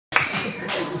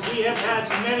we have had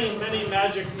many, many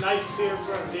magic nights here,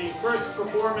 from the first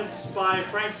performance by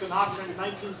Frank Sinatra in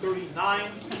 1939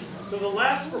 to the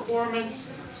last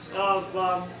performance of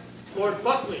Lord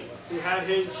Buckley, who had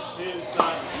his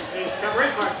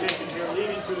cabaret card taken here,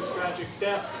 leading to his tragic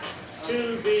death,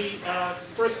 to the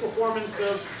first performance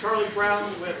of Charlie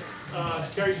Brown with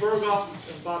Terry Berghoff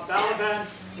and Bob Balaban,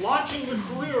 launching the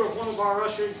career of one of our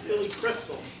ushers, Billy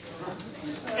Crystal.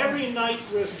 Every night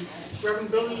with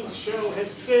Reverend Billy's show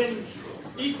has been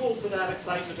equal to that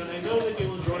excitement, and I know that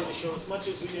you'll enjoy the show as much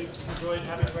as we enjoyed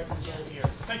having Reverend Billy here.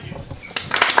 Thank you.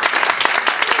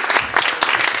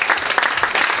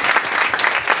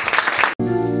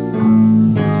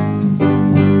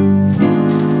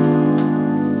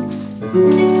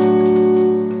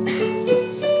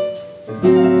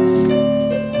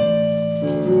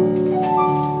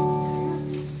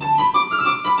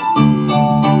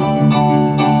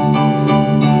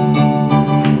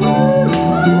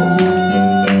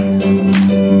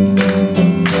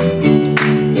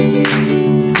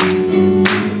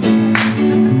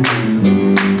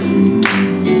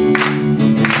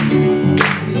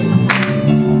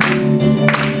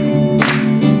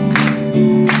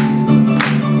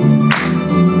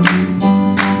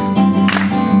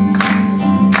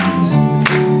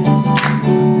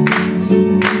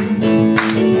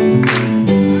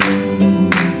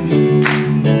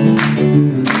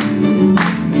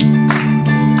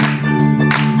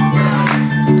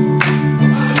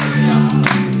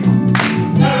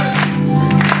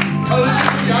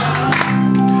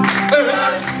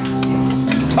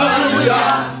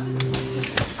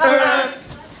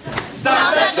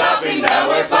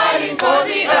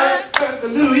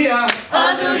 Hallelujah.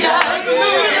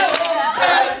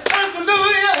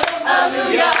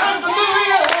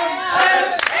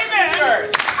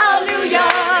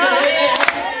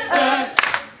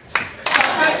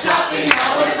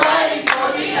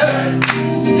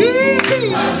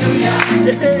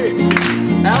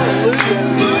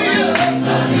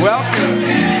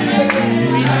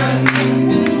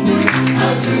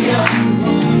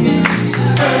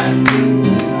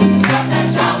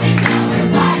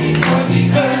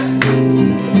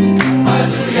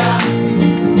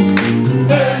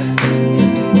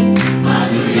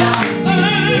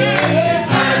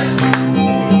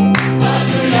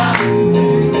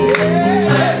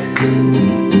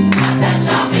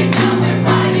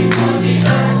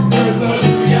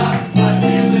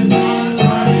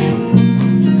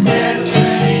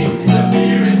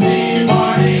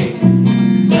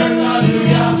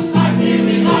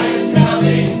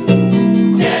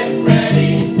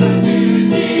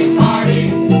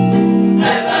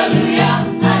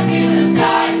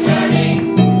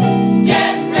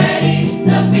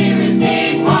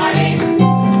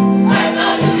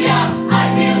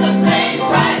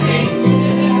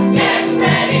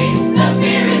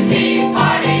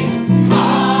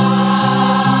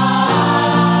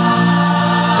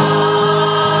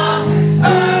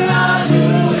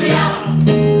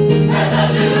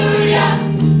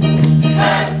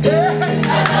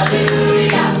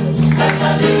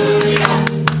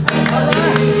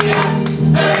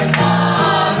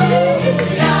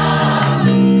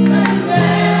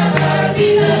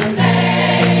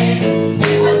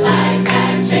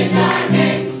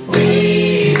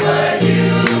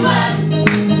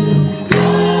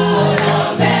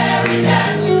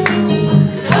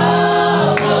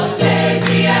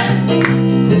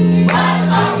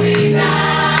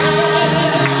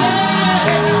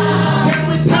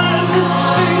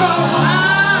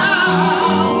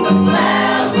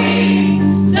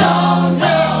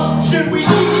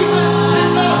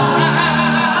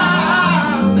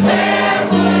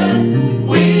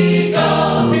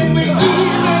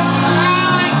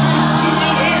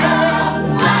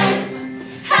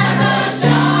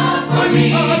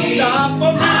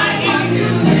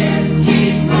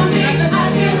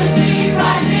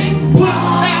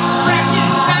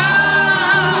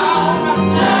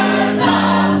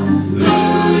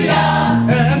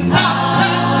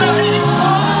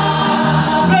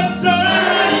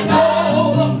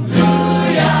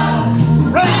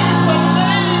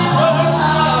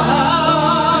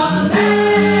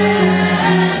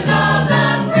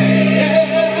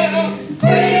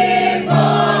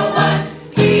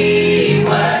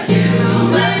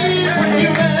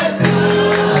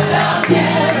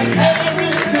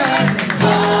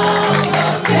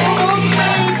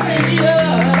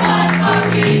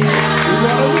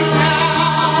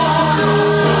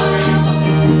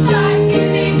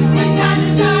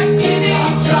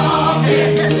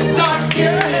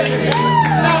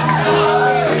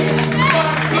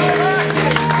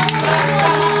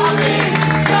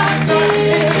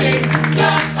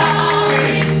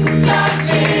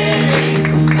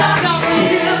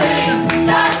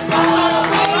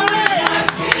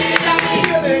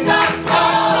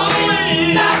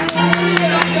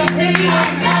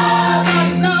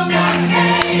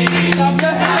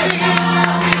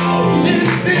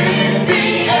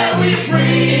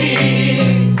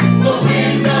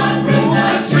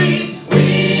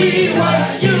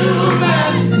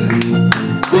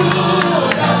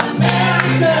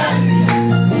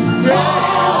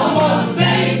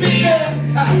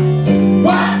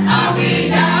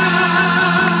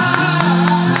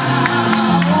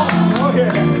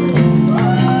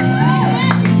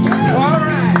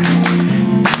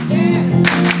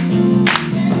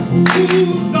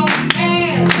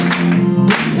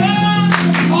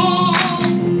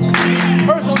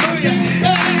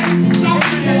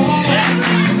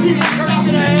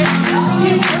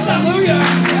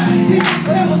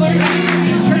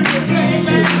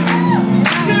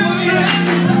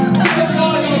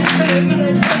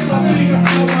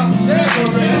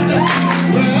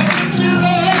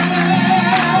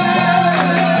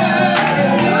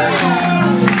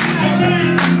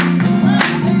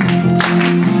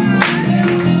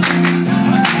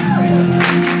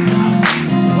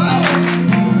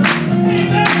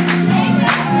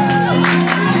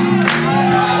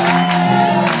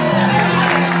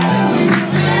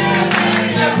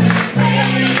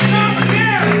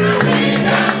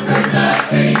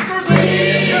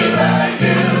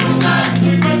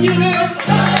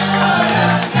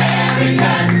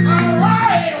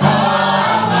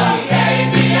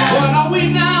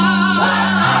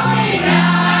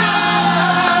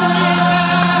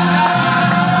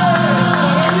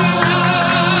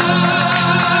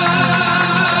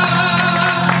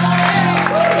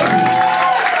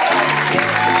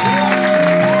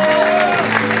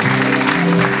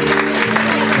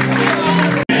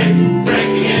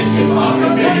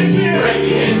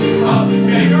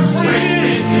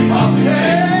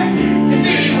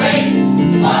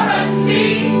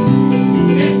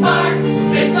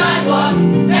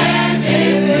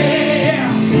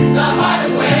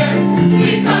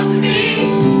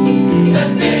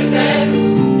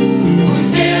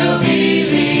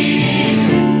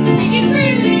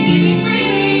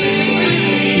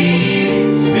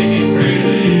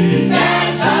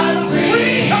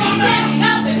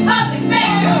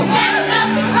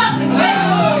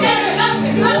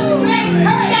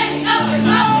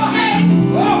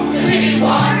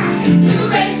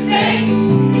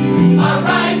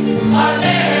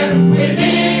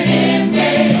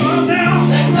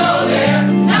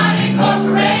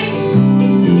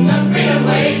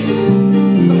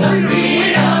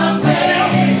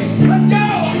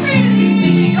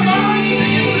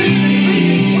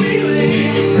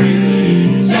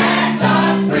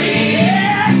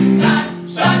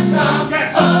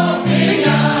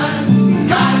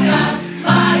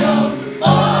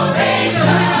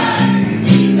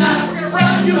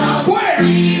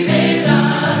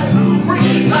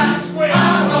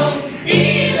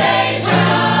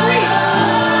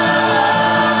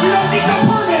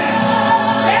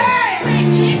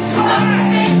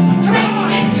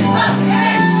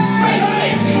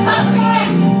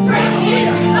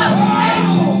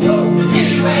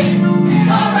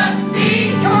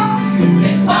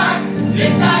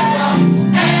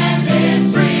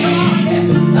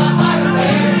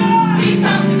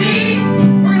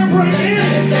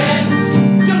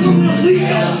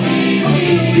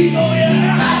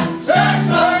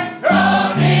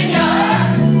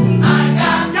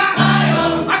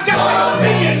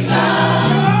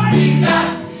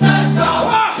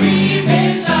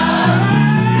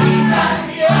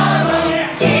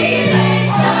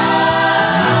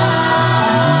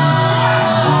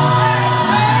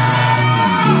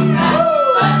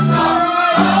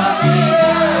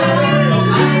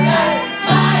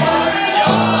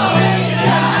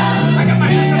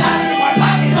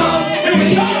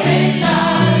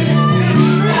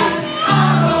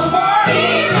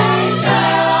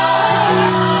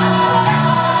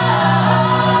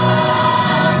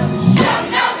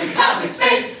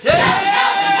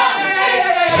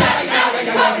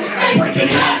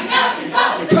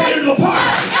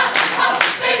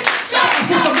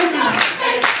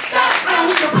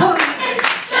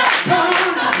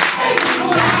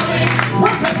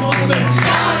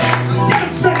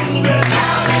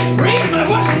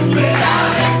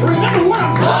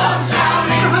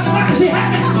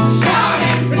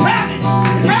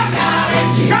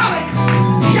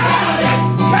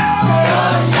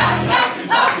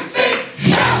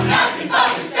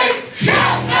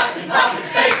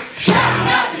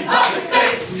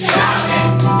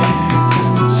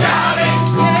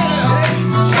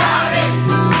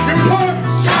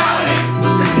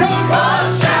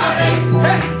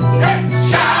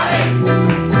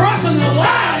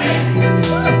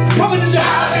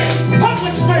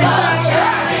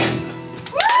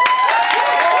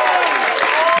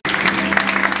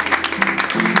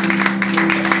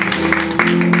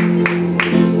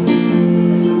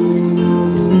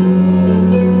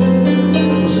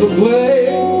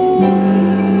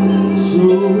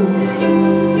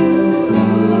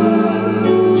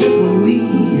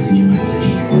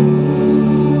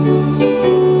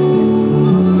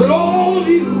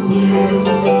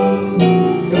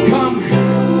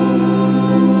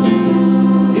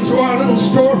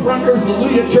 for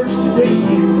Earthalujah Church today.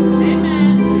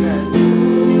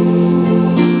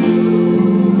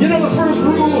 You know, the first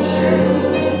rule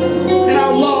in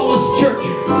our lawless church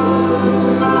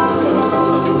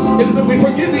is that we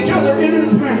forgive each other in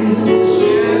advance.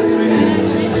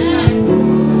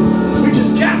 We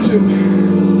just got to.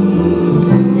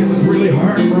 Because it's really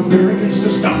hard for Americans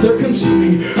to stop their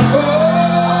consuming.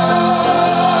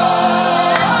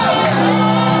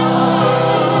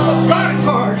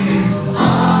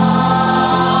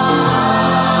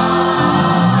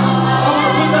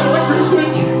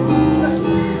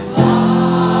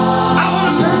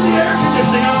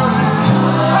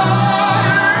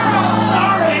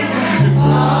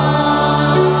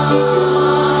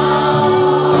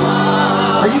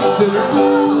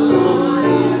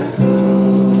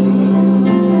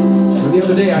 The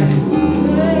other day I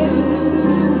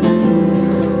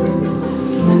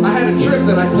had a trip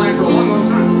that I planned for a long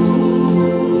time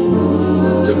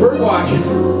to birdwatch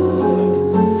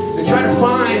and try to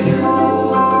find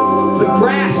the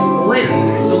grass wren.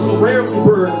 It's a little rare little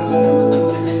bird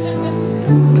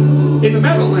in the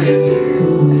Meadowlands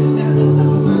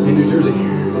in New Jersey.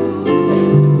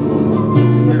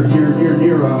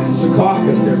 Near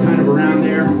Secaucus, they're kind of around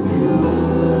there. I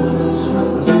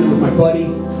was down there with my buddy.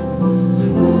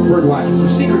 Bird watchers, we're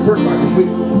secret bird watchers. We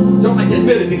don't like to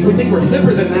admit it because we think we're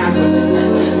hipper than that.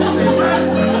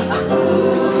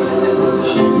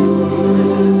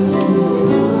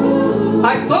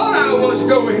 I thought I was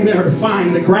going there to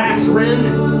find the grass wren.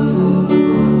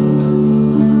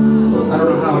 I don't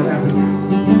know how it happened.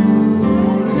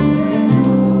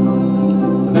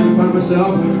 And then I found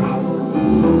myself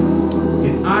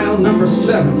in aisle number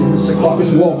 7 in the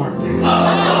Secaucus Walmart.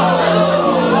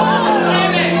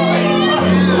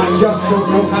 I just don't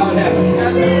know how it happened.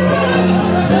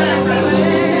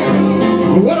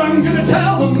 What I'm going to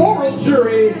tell the moral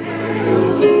jury,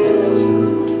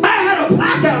 I had a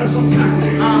blackout of some kind.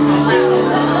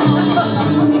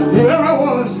 There I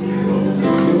was.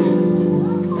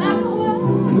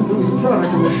 And then there was a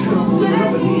product on the shelf looking up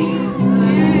at me.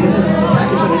 The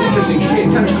package had an interesting shape,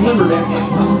 kind of glimmered at me. It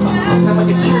had like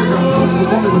a teardrop coming to the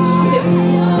woman's hip.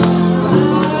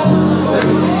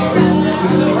 It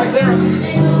was sitting right there on the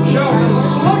shelf. There was a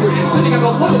celebrity sitting on the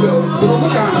logo with a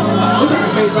look on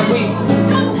her face like we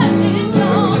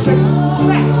just had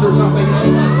sex or something.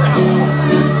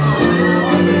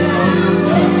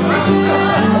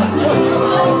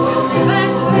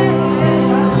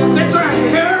 It's a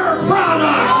hair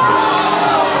product!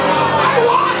 I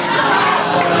want it!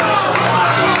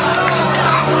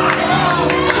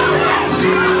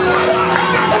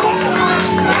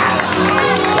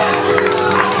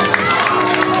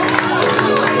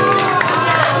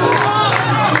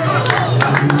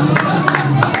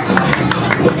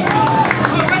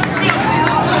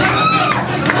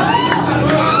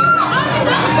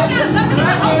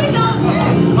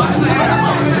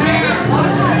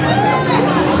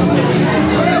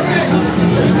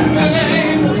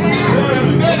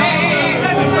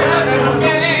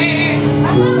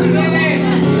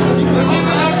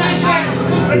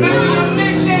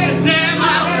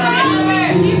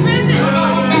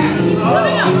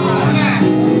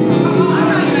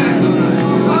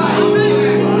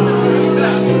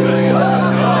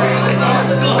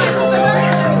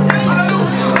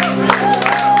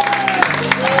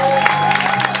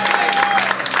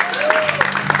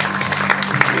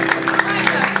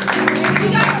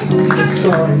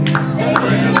 Sorry.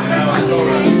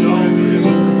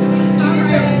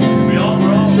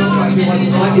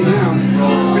 Let you down.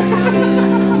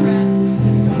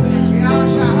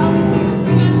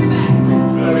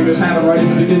 I think this happened right in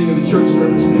the beginning of the church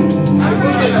service.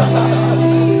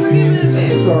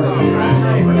 Sorry.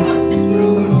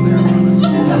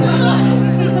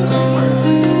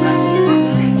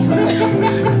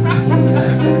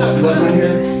 You like my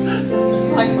hair?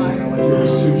 Like mine. I like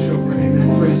yours too. Show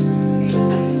praise.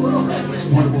 It's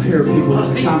wonderful hair people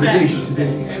in the congregation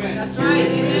today. That's right.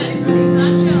 Amen.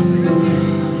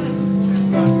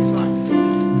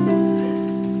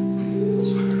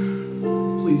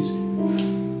 Please,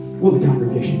 will the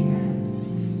congregation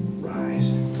rise?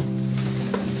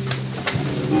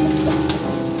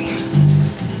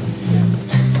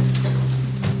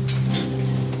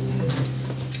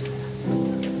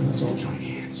 Let's all join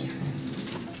hands here.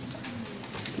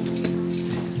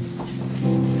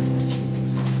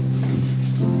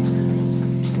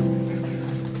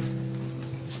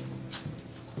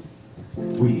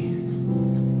 We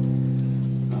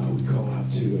call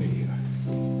out to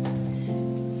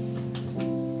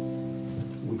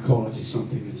call it to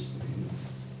something that's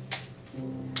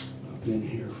been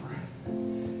here for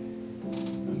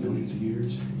millions of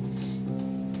years. I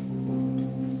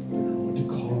don't know what to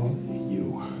call you.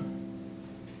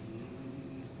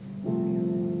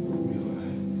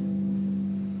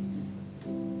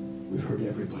 We've heard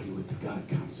everybody with the God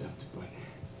concept, but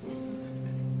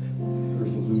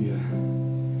Earthalujah,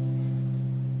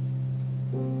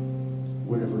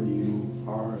 whatever you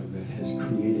are that has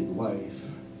created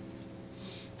life,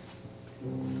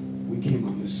 we came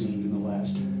on the scene in the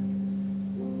last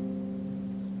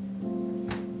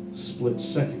split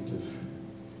second of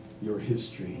your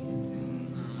history.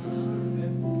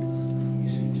 We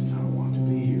seem to not want to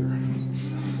be here.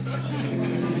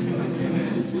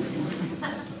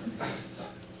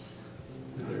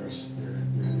 There's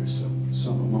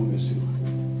some among us who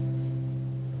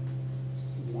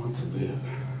want to live.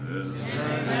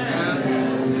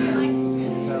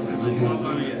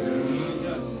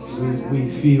 We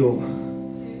feel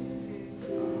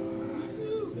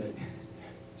that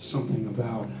something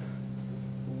about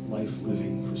life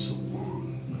living for so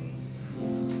long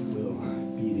will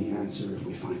be the answer if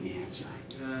we find the answer.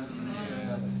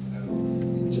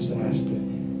 We just ask that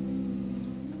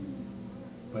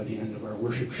by the end of our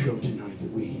worship show tonight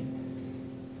that we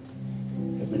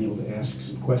have been able to ask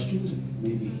some questions and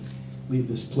maybe leave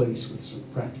this place with some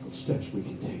practical steps we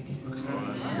can take.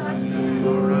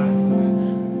 All right.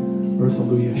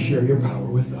 Earthalujah, share your power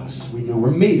with us. We know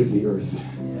we're made of the earth.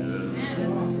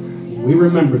 And we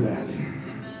remember that.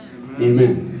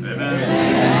 Amen.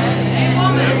 Amen.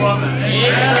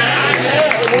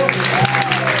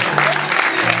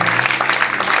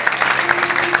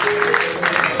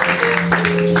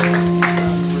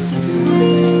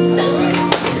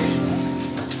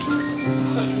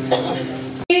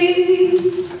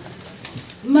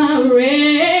 My rents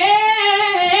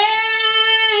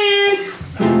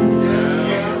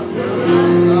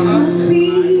must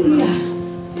be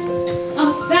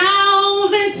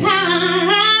 1,000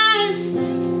 times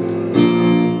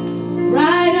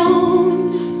right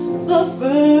on the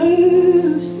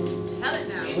first. Tell it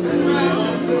now.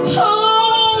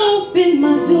 Open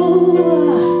my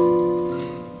door,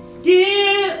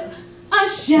 give a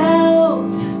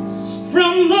shout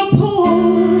from the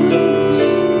porch.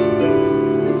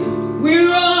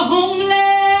 We're all homeless.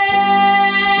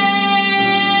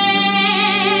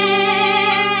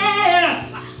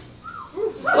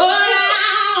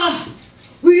 Oh,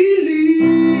 we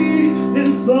live in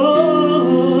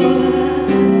fun.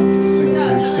 Sing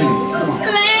it. Come on.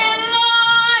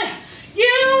 Landlord,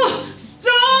 you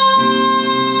stole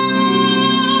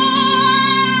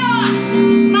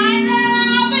my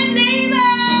loving neighbor.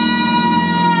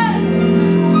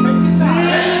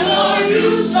 Landlord,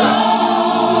 you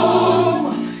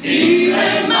stole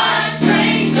even my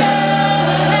strangers.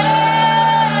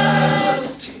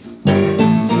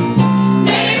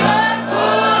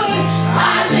 Neighborhood, I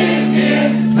live here.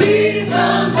 Please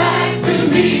come back to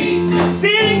me.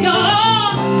 Feeling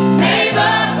your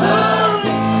neighborhood,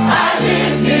 I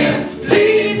live here.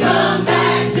 Please come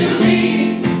back to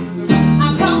me.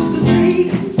 Across the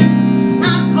street,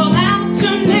 I call out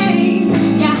your name.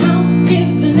 Your house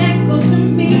gives an echo to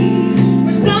me.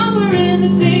 We're somewhere in the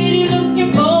city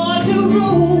looking for 2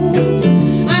 rooms.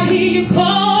 I hear you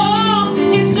call,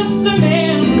 it's just a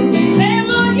memory.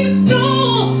 Landlord, you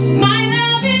stole my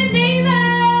loving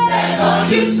neighbor.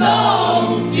 Landlord, you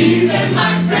stole even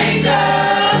my strangers.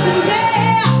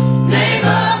 Yeah,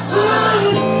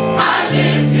 neighborhood, I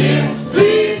live here.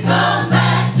 Please come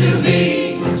back to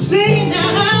me. Sing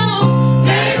now,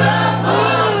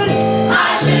 neighborhood,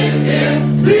 I live here.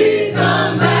 Please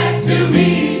come back to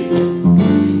me.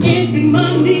 Every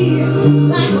Monday,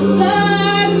 like a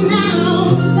flood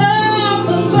now, up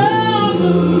above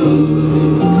the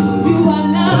roof. Do I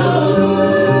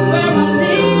love where I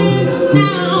live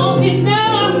now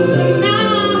enough to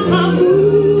not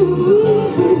move?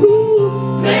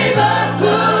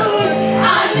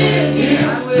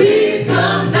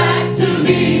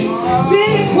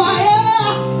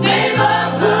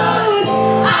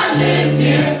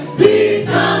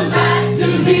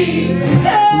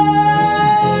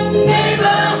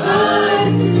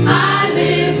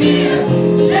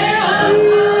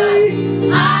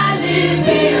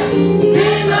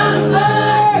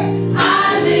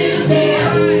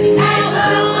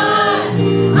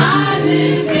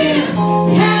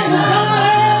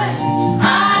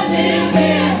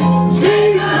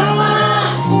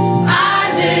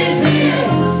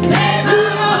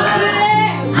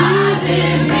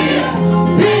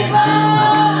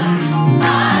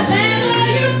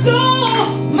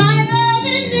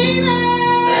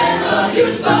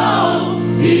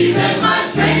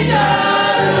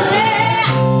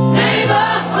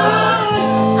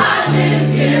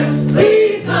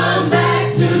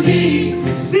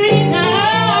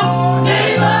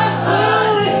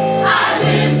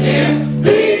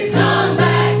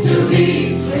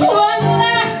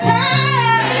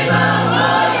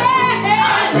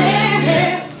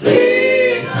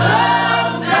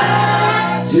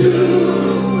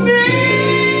 to me.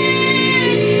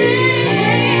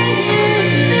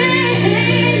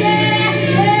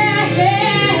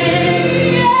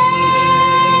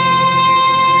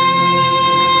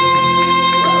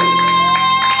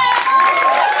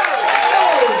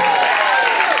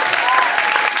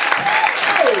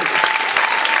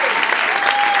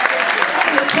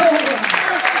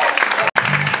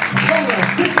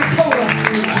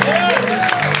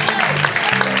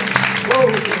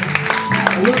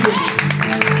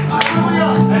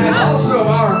 And also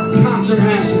our concert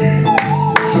master,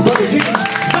 my brother Jimmy.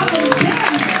 Somebody can.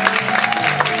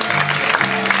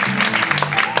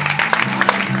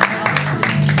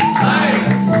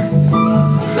 Science!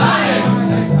 Science!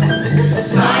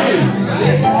 Science!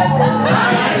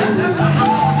 Science!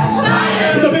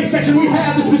 Science! In the bass section we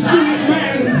have this mysterious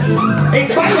man, a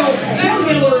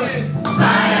biocellular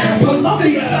Science!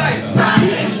 Columbia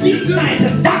PhD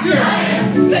scientist, Dr.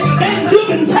 Ben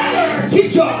Dubin Taylor,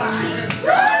 teach us.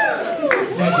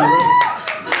 Thank you, Reverend.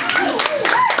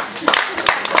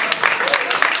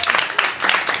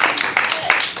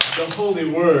 The Holy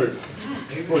Word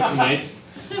for tonight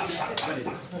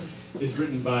is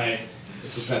written by a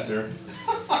professor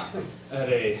at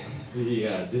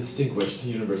the distinguished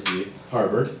university,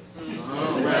 Harvard.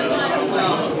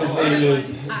 His name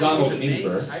is Donald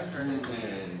Ingber,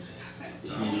 and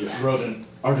he wrote an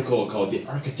article called The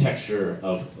Architecture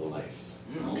of Life.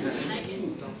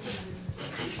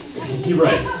 He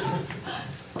writes,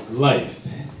 "Life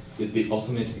is the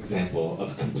ultimate example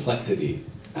of complexity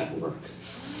at work.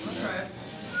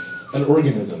 An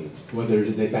organism, whether it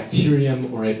is a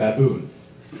bacterium or a baboon,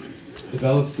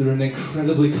 develops through an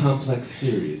incredibly complex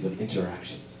series of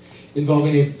interactions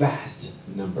involving a vast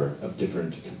number of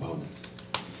different components,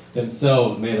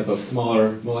 themselves made up of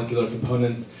smaller molecular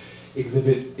components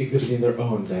exhibiting their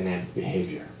own dynamic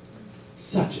behavior,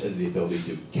 such as the ability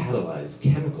to catalyze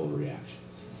chemical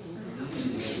reactions.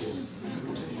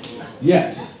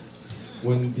 Yet,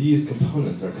 when these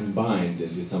components are combined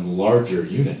into some larger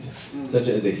unit, such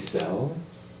as a cell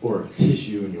or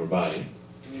tissue in your body,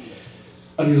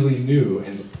 utterly new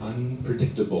and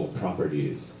unpredictable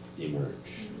properties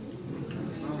emerge.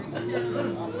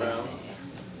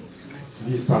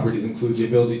 These properties include the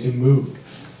ability to move,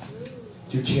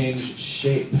 to change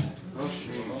shape,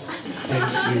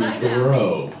 and to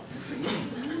grow.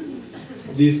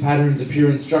 These patterns appear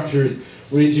in structures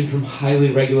ranging from highly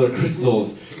regular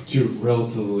crystals to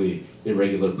relatively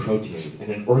irregular proteins, and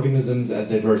in organisms as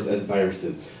diverse as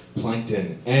viruses,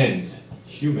 plankton, and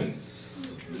humans.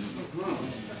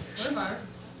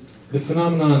 The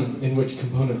phenomenon in which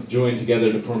components join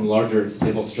together to form larger,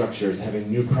 stable structures having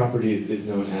new properties is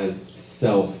known as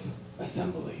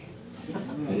self-assembly,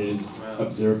 and it is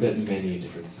observed at many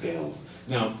different scales.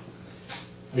 Now,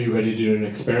 are you ready to do an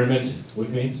experiment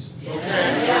with me?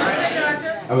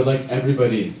 Okay. I would like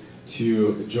everybody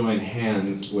to join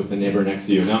hands with the neighbor next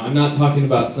to you. Now, I'm not talking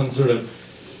about some sort of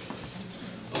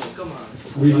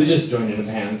religious joining of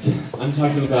hands. I'm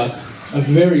talking about a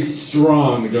very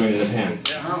strong joining of hands.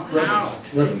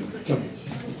 Reverend, come here.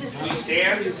 We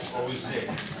stand or we sit?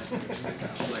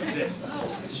 Like this.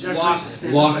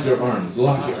 Lock your arms.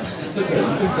 Lock your arms. It's okay. You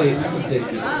can stay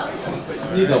seated.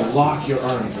 You need to lock your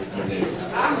arms with your neighbor.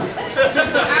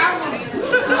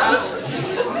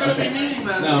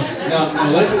 Now,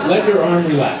 let your arm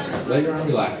relax. Let your arm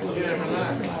relax a little bit.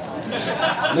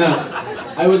 Now,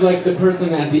 I would like the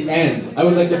person at the end. I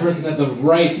would like the person at the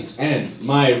right end.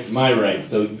 My right.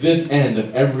 So this end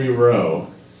of every row.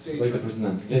 I'd like the person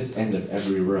on this end of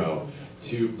every row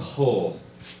to pull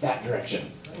that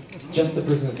direction. Just the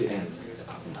person at the end.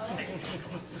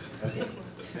 Okay.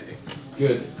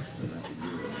 Good.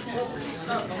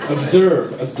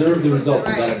 Observe the results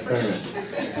of that experiment.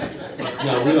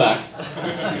 Now, relax.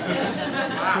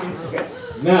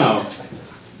 Now,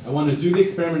 I want to do the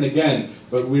experiment again,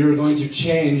 but we are going to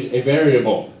change a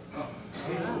variable.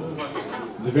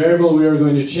 The variable we are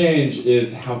going to change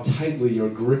is how tightly you're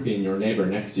gripping your neighbor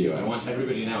next to you. I want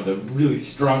everybody now to really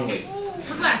strongly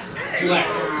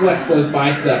flex those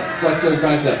biceps. Flex those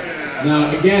biceps.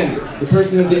 Now, again, the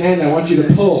person at the end, I want you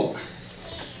to pull.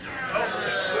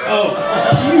 Oh,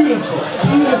 beautiful,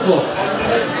 beautiful.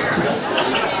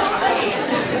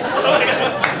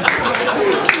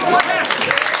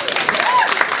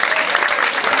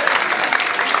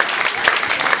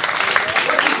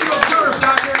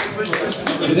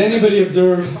 Did anybody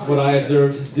observe what I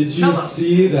observed? Did you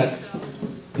see that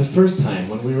the first time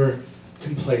when we were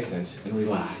complacent and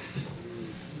relaxed,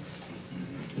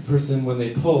 the person, when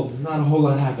they pulled, not a whole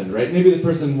lot happened, right? Maybe the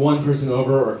person, one person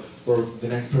over, or the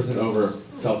next person over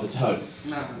felt a tug.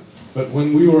 But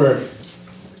when we were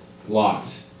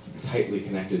locked, tightly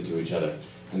connected to each other.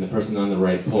 And the person on the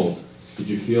right pulled. Did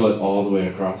you feel it all the way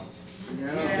across?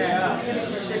 Yeah.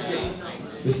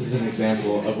 This is an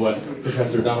example of what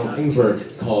Professor Donald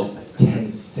Ingberg calls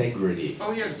tensegrity.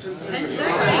 Oh yes, tensegrity.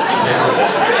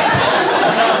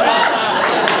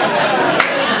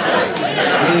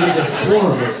 It is a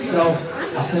form of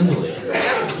self-assembly.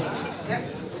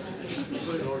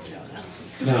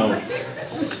 Now,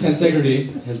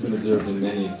 tensegrity has been observed in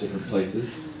many different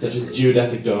places, such as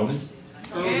geodesic domes,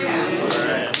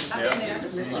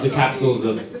 the capsules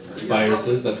of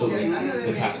viruses. That's what makes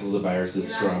the capsules of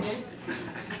viruses strong.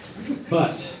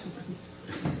 But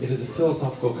it is a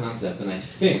philosophical concept, and I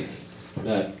think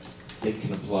that it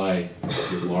can apply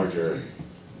to larger,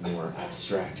 more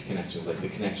abstract connections, like the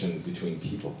connections between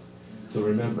people. So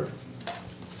remember,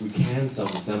 we can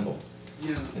self-assemble,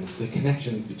 and it's the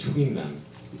connections between them,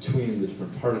 between the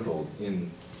different particles in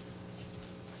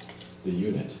the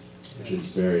unit, which is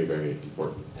very, very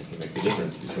important and can make the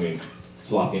difference between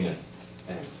floppiness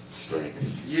and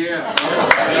strength. Yeah.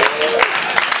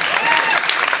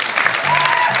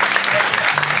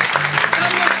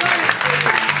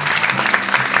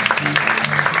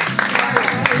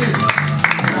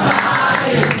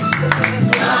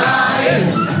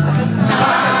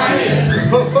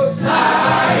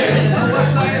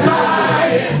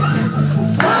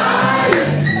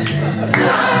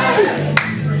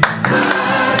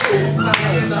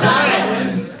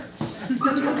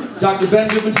 Dr.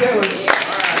 Benjamin Taylor.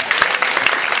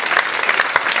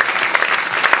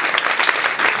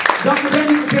 Dr.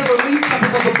 Benjamin Taylor leads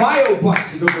something called the Bio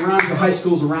Bus. He goes around to high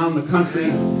schools around the country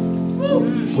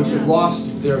which have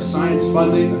lost their science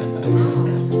funding.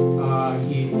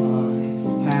 He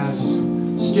has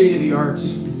state-of-the-art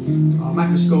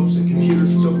microscopes and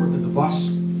computers and so forth in the bus.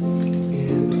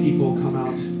 And the people come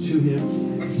out to him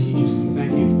and he teaches them.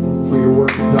 Thank you for your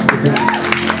work, Dr. Ben.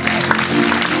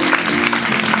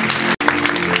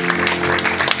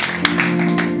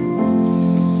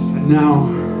 Now,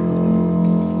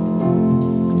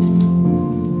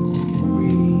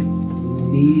 we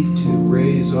need to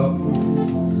raise up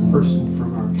a person from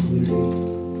our community.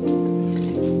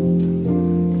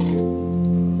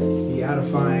 The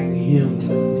edifying hymn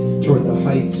toward the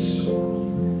heights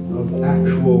of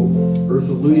actual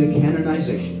Earthalujah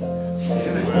canonization.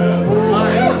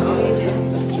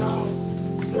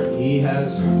 He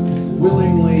has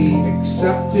willingly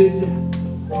accepted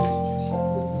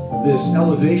this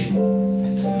elevation.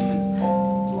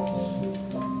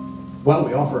 Well,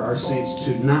 we offer our saints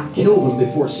to not kill them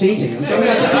before sainting them. So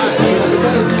that's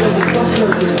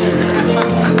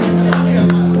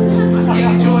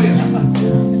enjoy it.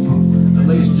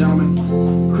 Ladies and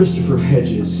gentlemen, Christopher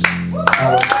Hedges,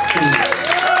 our saint.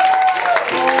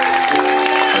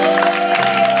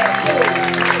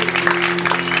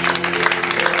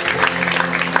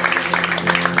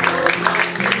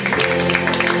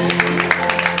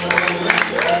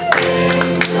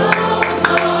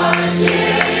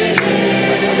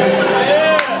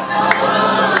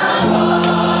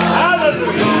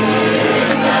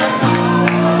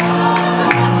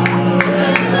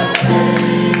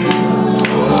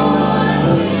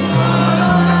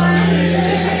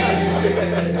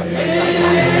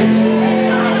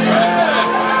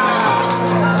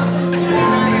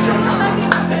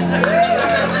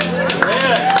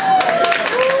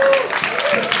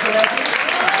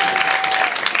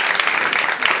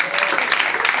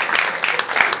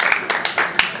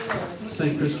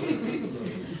 St. Christopher.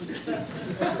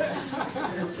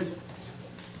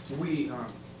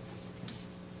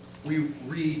 We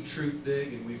read Truth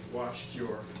Big, and we've watched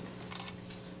your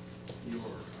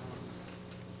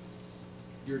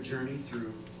journey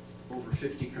through over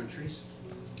 50 countries,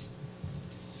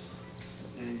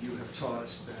 and you have taught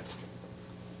us that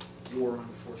war,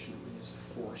 unfortunately, is a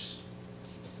force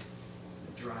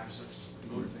that drives us,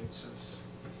 motivates us,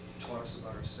 taught us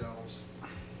about ourselves.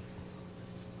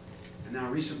 And now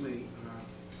recently,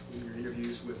 in your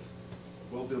interviews with,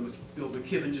 well, Bill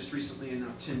McKibben just recently, and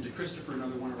now Tim DeChristopher,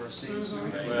 another one of our saints,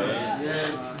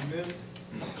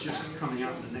 just coming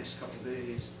out in the next couple of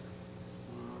days.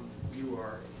 You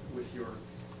are, with your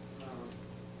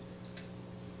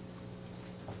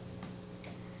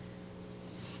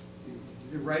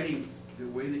the writing, the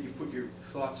way that you put your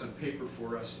thoughts on paper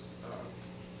for us,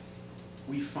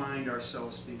 we find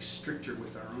ourselves being stricter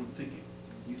with our own thinking.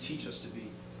 You teach us to be,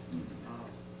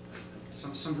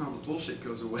 somehow the bullshit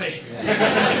goes away.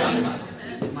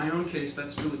 In my own case,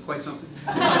 that's really quite something.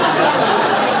 I'm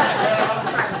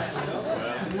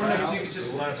wondering if you could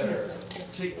just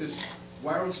take this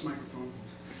wireless microphone,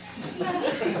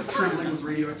 trembling with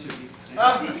radioactivity,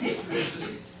 and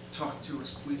just talk to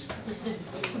us, please?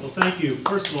 Well, thank you.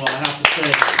 First of all, I have to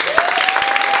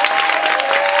say,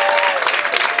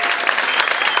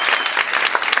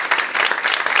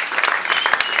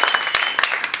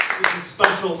 this is a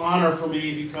special honor for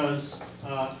me because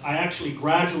I actually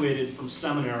graduated from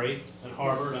seminary at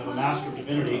Harvard. I have a Master of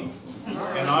Divinity,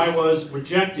 and I was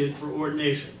rejected for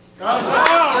ordination.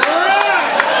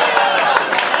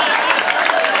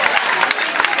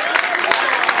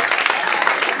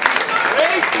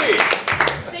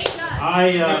 When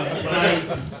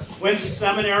I went to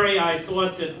seminary, I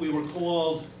thought that we were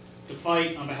called to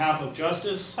fight on behalf of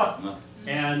justice,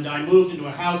 and I moved into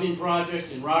a housing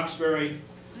project in Roxbury,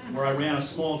 where I ran a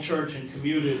small church and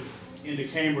commuted into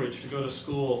Cambridge to go to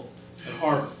school at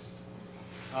Harvard.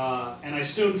 And I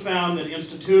soon found that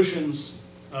institutions,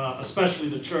 especially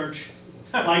the church,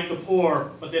 like the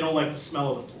poor, but they don't like the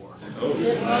smell of the poor.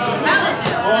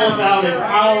 All about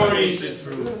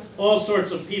empowering all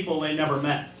sorts of people they never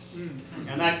met.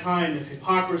 And that kind of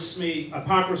hypocrisy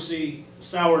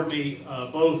soured me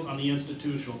both on the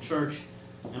institutional church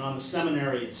and on the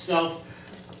seminary itself.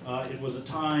 It was a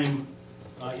time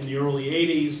in the early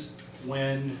 80s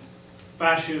when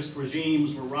fascist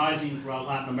regimes were rising throughout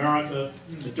Latin America,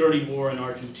 the dirty war in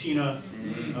Argentina,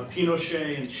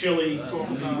 Pinochet in Chile,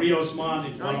 Rios Montt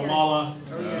in Guatemala,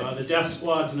 the death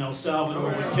squads in El Salvador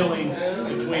were killing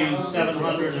between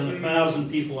 700 and 1,000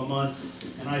 people a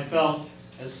month. And I felt,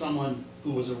 as someone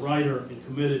who was a writer and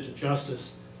committed to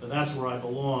justice, that that's where I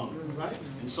belong.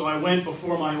 And so I went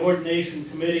before my ordination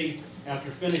committee after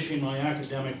finishing my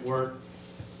academic work,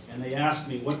 and they asked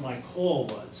me what my call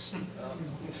was.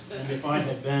 And if I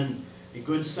had been a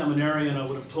good seminarian, I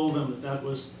would have told them that that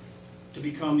was to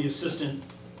become the assistant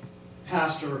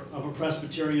pastor of a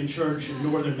Presbyterian church in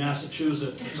northern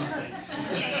Massachusetts or something.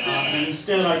 And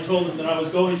instead I told them that I was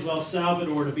going to El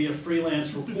Salvador to be a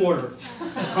freelance reporter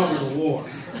to cover the war.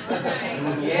 There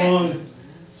was a long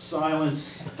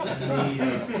silence, and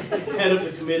the head of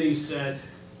the committee said,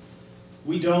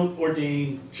 "We don't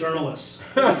ordain journalists."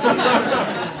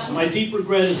 My deep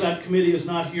regret is that committee is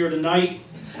not here tonight.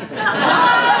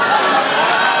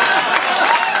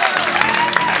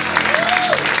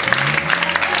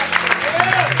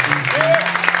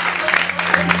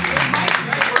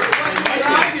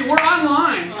 We're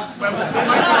online. You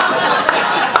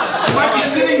might be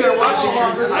sitting there watching.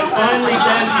 I've finally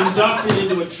been inducted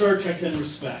into a church I can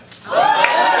respect.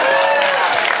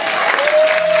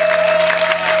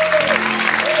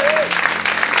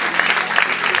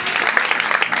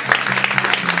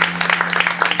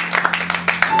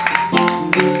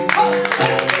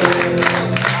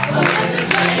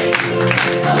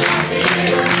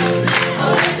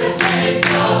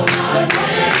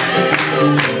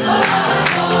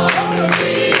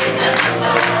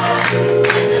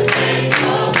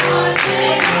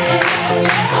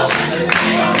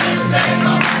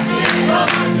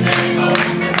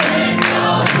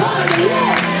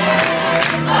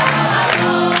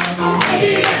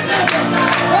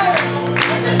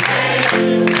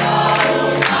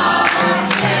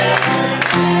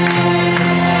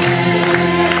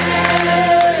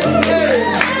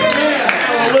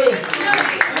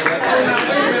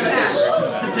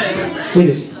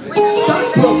 Please.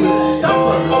 Stop programming.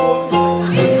 Stop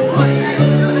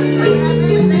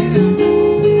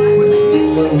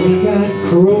Well, we got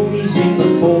cronies in the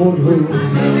boardroom,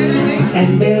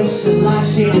 and they're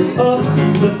slicing up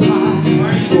the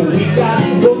pie. Well, we got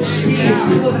books being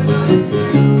cooked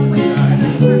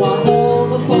while all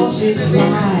the bosses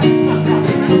lie.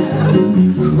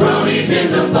 Cronies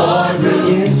in the boardroom.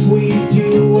 Yes, we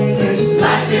do, and they're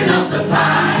Slicing up the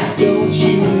pie. Don't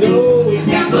you know we've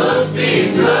got Books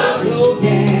being cooked oh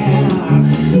yeah.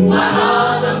 while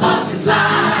all the bosses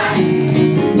lie.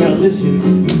 Now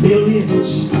listen,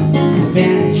 billions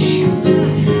vanish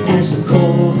as the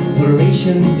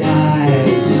corporation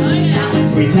dies.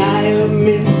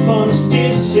 Retirement funds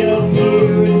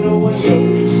disappear and no one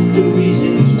knows the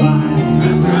reasons why.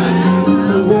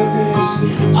 The workers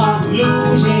are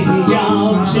losing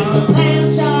jobs and the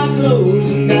plants are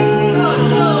closing down.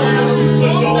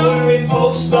 Don't worry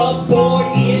folks, the board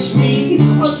is weak.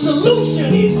 A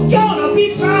solution is gonna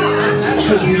be found.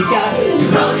 Cause we got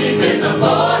Cronies in the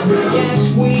boardroom.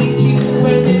 yes we do,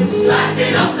 and this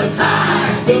Slicing up the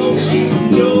pie. don't you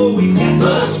know we've got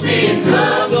Books being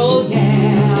cooked oh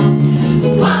yeah.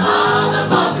 while all the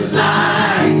bosses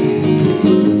lie.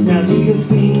 Now do you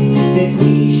think that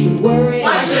we should worry?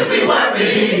 Why should we Do you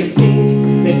worry?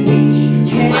 think that we should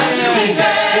care? Why should we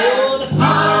care? Oh, the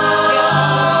future's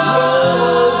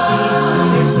just rosy.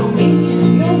 There's no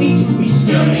need to be No need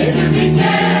scared. to be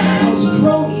scared. Cause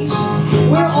cronies,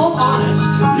 we're all honest,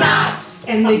 Not.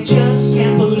 and they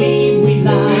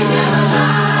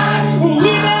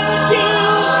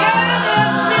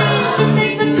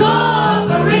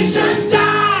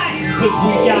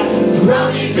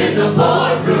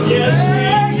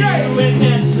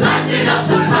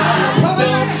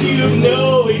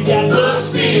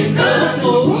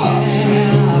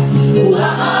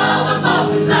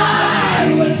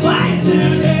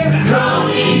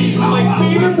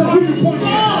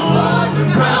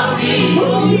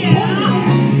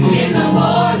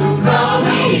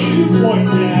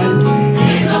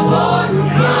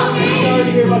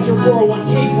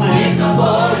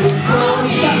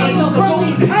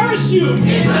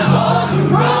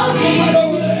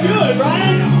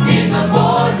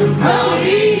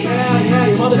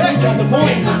the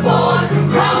point. In the boardroom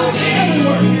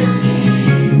cronies.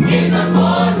 In the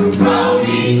boardroom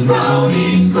cronies,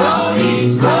 cronies,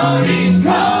 cronies, cronies,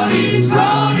 cronies,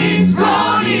 cronies,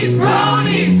 cronies,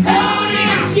 cronies,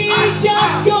 cronies.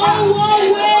 Just go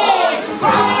away.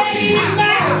 Freddie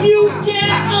Mac, you get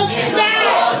a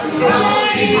snack.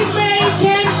 Freddie Mac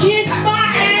can kiss my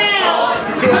ass.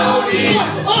 Cronies.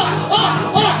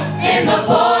 In the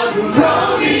boardroom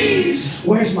cronies.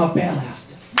 Where's my bailout?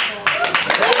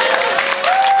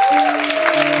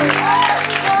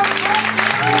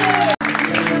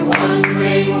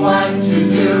 Wondering what to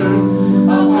do.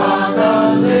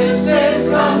 Apocalypses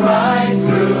come right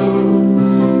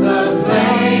through. The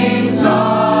flames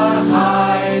are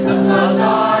high, the floods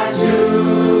are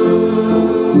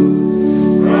too.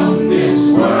 From this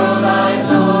world I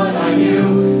thought I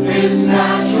knew, this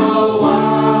natural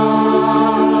world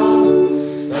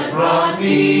that brought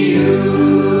me you.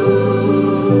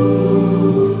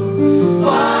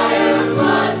 Fire,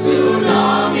 flood,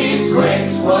 tsunamis,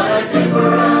 quakes, what a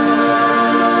difference.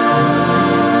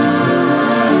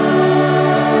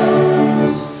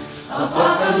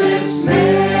 Apocalypse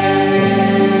makes.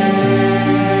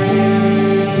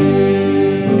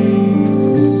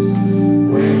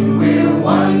 When we're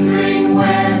wondering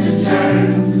where to turn,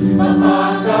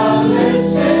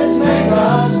 apocalypses make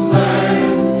us learn.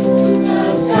 The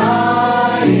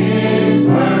sky is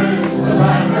burnt, the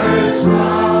blackbirds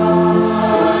run.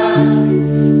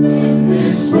 In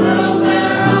this world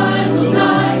where I will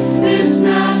die, this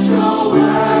natural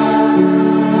world,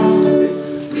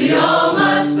 we all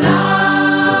must die.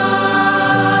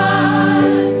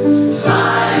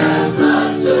 Fire,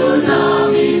 flood,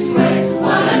 tsunamis, quakes,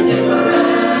 what a difference.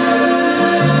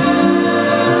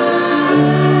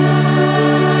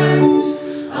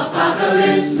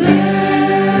 Apocalypse makes.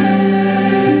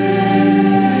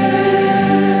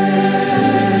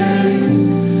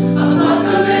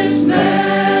 Apocalypse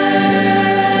makes.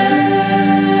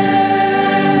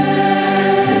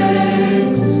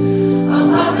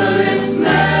 Apocalypse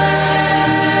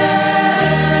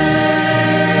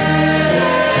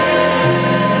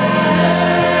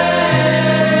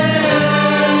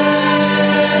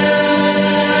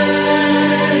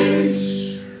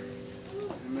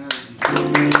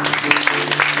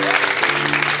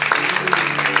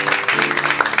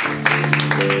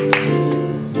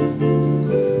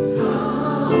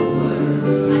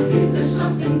I think there's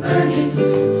something burning.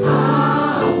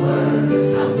 Power,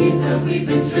 how deep have we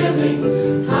been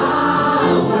drilling?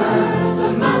 Power, the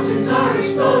mountains are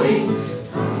exploding.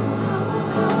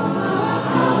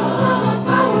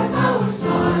 Power, power,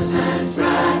 transcends,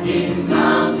 cracking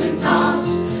mountaintops.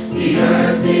 The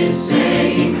earth is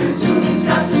saying consuming's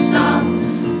got to stop.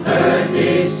 Earth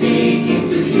is speaking,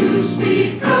 do you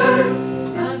speak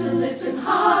earth? Got to listen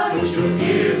hard, put your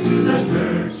ear to the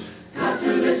dirt. Got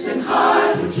to listen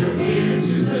hard, put your ear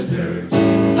to the dirt.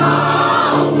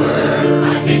 Power,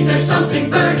 I think there's something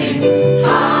burning.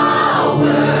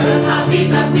 Power, how deep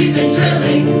have we been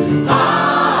drilling?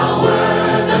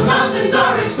 Power, the mountains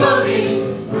are exploding.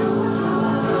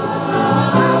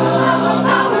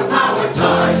 Power, power,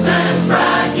 transcends,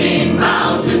 fracking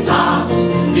mountaintops.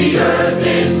 The earth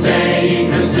is saying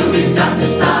consuming's got to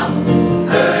stop.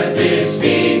 Earth is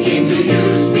speaking, do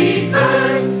you speak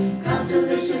earth? Got to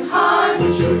listen hard,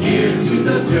 put your ear to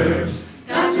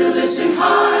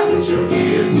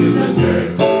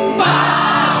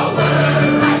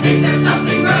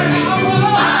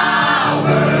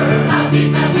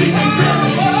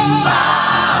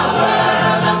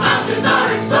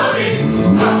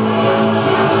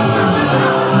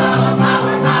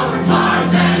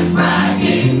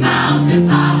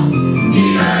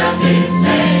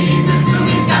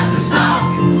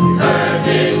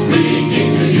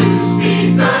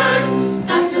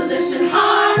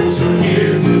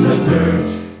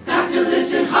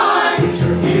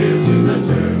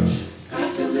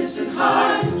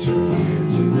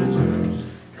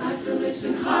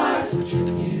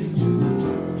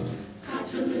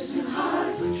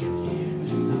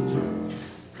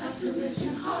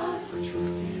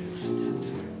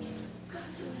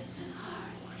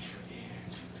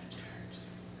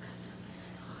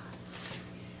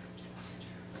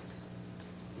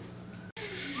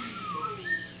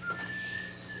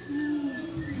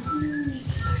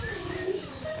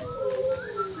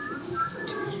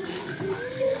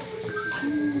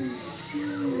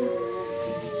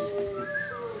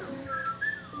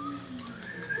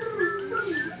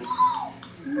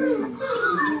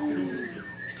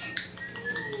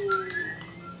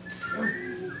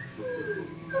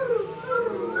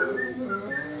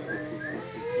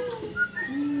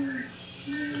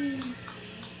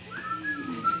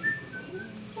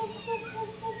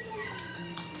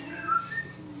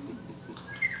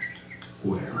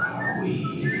Where are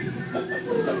we?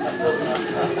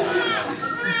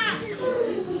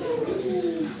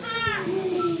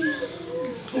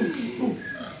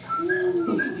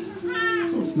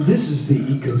 This is the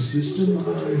ecosystem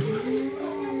I've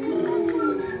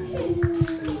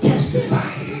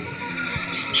testified.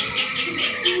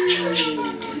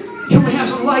 Can we have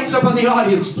some lights up on the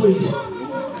audience, please?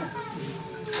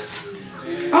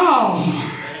 Oh,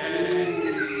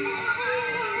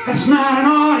 that's not an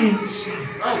audience.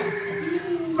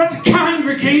 That's a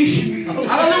congregation.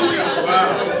 Hallelujah.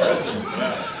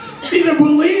 These are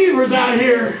believers out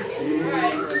here.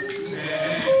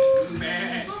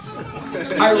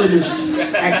 Islanders,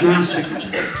 agnostic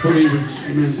believers.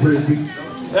 Amen. Praise be.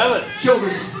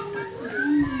 Children,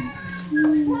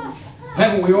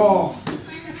 haven't we all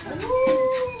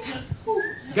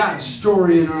got a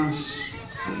story in us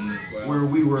where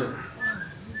we were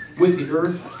with the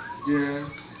earth,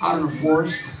 out in a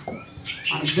forest,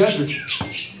 on a desert,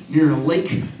 near a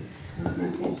lake,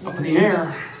 up in the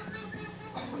air,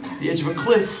 the edge of a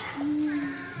cliff,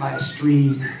 by a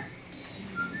stream,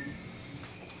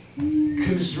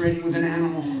 commiserating with an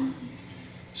animal.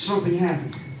 Something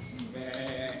happened.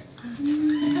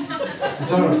 Is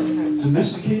that a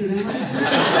domesticated animal?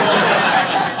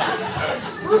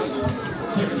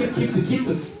 Keep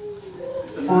the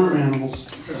farm animals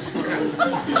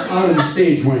out of the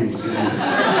stage wings.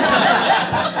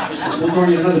 We're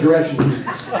going in another direction.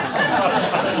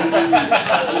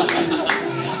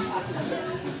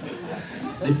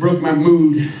 They broke my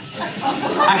mood.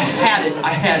 I had it.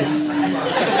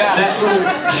 That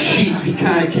little sheep, he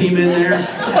kind of came in there.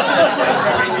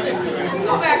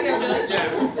 Go back there, Billy.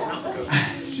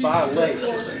 By a lake.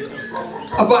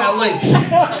 By a lake.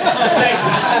 Thank you.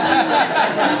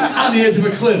 On the edge of a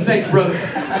cliff. Thank you, brother.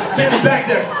 Get me back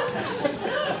there.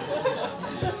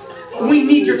 We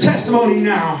need your testimony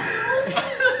now.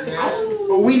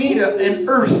 We need an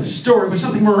earth story where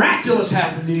something miraculous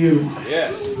happened to you.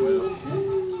 Yes.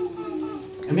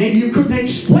 And maybe you couldn't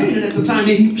explain it at the time.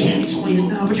 Maybe you can't explain it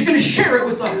now, but you're going to share it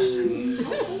with us.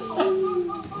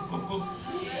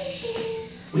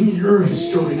 We need an earth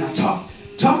story now.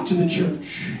 Talk to the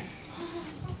church.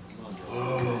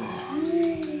 Oh,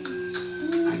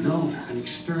 I know an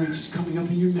experience is coming up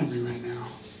in your memory right now.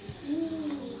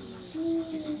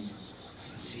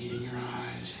 I see it in your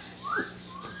eyes.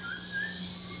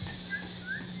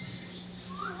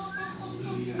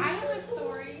 Hallelujah. I have a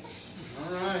story.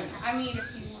 All right. I mean,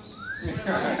 if you want.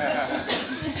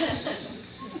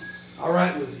 All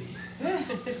right, Lizzie.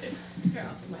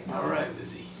 All right,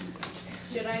 Lizzie.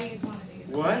 Should I use one of these?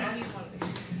 What? I'll use one of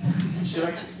these. Should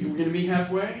I? You were going to meet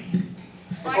halfway?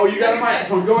 Well, Oh, you got a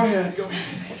microphone. Go ahead. Go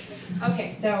ahead.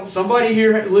 Okay, so. Somebody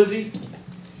here, Lizzie,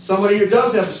 somebody here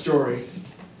does have a story.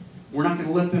 We're not going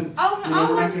to let them, Oh, no,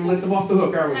 we're not going to let them off the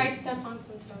hook, are we? Did I step on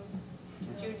some toes?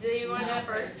 Do you want that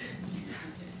first?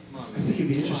 I think it'd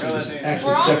be interesting to actually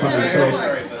We're all step on their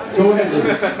similar. toes. Go ahead,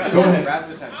 Lizzie. Go ahead. Grab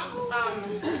the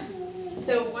tension.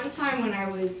 So one time when I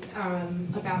was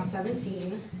about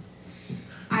 17,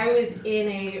 I was in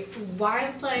a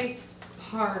wildlife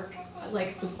park, like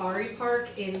safari park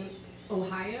in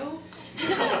Ohio.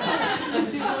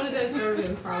 Which is one of those sort of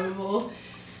improbable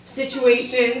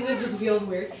situations. It just feels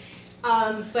weird.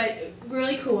 But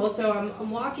really cool. So I'm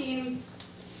walking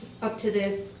up to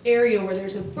this area where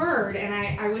there's a bird, and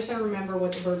I wish I remember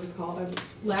what the bird was called. I'm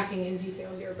lacking in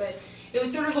detail here, but it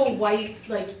was sort of a white,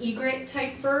 like egret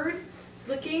type bird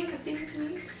looking, I think, to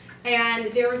me.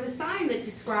 And there was a sign that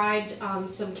described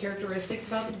some characteristics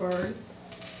about the bird.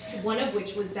 One of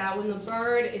which was that when the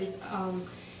bird is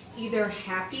either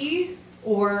happy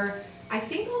or I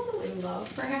think also in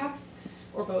love, perhaps,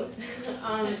 or both,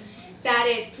 that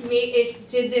it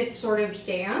did this sort of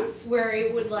dance where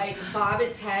it would like bob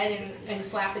its head and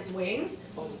flap its wings.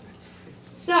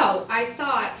 So I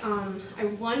thought, I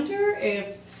wonder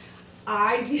if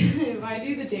I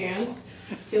do the dance,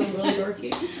 feeling really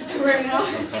dorky right now,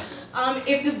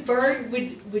 if the bird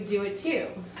would do it too.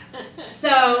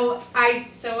 So I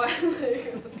start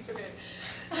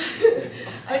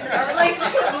like,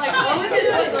 I'm like, what would this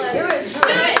look like? Do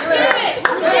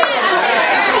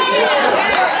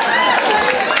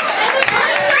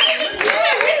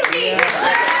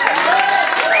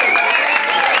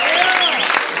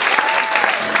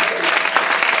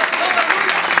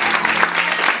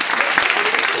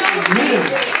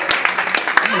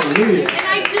it. And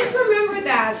I just remembered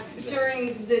that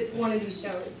during one of these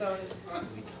shows, so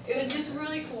it was just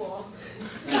really cool.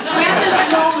 At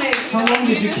this moment. How long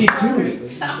did you keep doing it?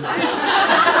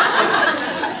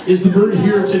 Is the bird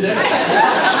here today?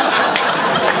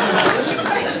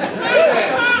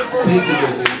 Thank you,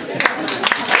 Lizzie.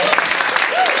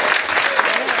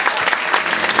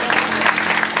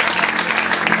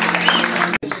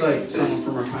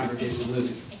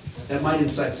 Lizzie. That might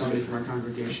incite somebody from our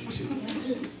congregation to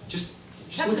just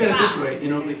look at it this way. You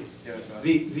know,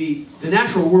 the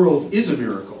natural world is a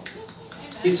miracle.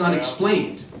 It's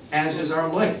unexplained, as is our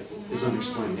life is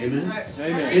unexplained. Amen?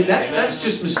 Amen. That's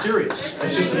just mysterious.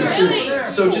 That's just a mystery.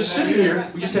 So just sitting here,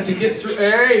 we just have to get through.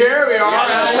 Hey, here we are.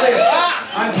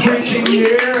 I'm preaching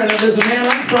here, and there's a man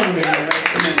in front of me.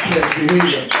 Here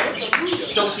you go.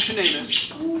 Tell us what your name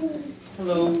is.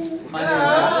 Hello, my name is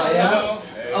Raphael.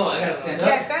 Oh, I gotta stand up?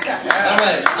 Yeah, stand up. All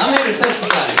right, I'm here to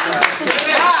testify.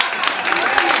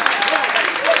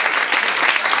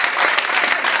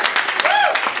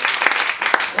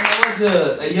 When I was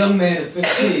a young man at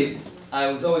 15,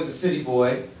 I was always a city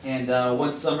boy, and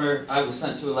one summer I was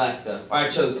sent to Alaska, or I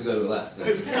chose to go to Alaska.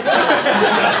 to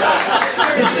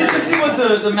see what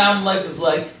the mountain life was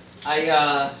like.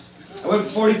 I went for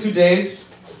 42 days.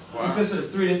 Wow. Consisted of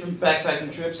 3 different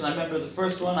backpacking trips, and I remember the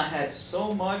first one I had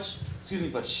so much,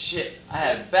 but shit. I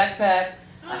had a backpack,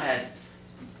 I had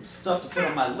stuff to put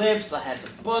on my lips, I had the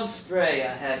bug spray,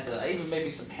 I even made me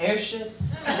some hair shit.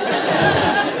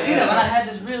 And I had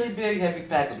this really big heavy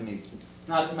pack with me.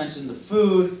 Not to mention the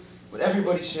food, what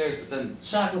everybody shares, but then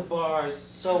chocolate bars,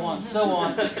 so on, so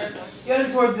on. Getting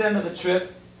towards the end of the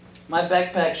trip, my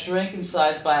backpack shrank in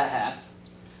size by a half.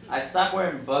 I stopped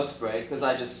wearing bug spray because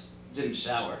I just didn't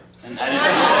shower. And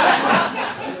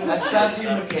I stopped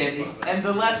eating the candy. And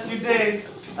the last few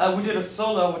days, we did a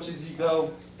solo, which is you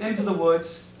go into the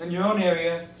woods, in your own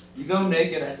area, you go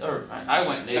naked, I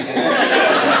went naked.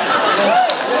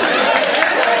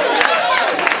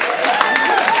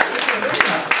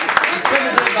 Spend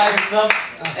the day by yourself,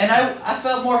 and I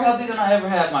felt more healthy than I ever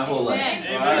have my whole life.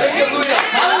 Hallelujah!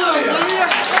 Hallelujah!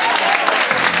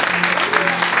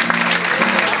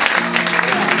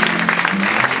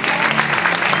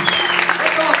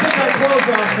 Clothes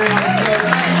off now, so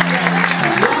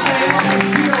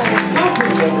feel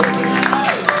comfortable.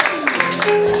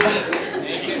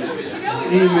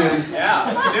 Amen.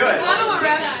 Yeah, let's do it.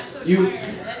 You.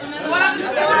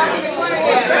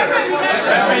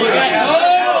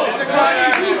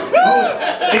 Oh,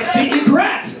 it's the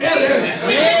egret. Yeah, there it is.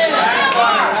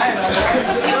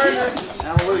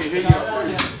 Hallelujah. Here you go.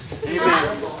 Amen.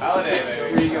 Holiday, baby.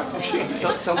 Here you go.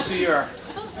 Tell us who you are.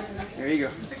 There you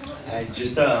go.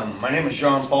 My name is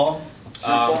Jean-Paul,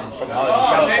 from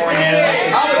California.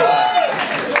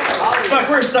 It's my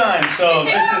first time, so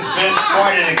this has been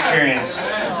quite an experience.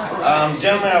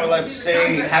 Gentlemen, I would like to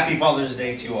say Happy Father's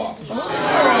Day to you all. For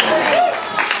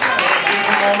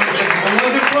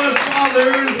us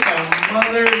fathers and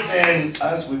mothers and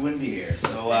us, we wouldn't be here.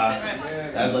 So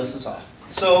God bless us all.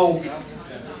 So,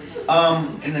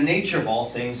 in the nature of all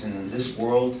things in this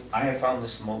world, I have found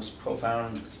this most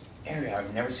profound area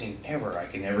I've never seen ever, I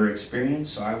can ever experience.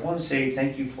 So I want to say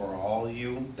thank you for all of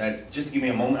you. That just to give me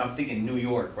a moment, I'm thinking New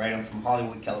York, right? I'm from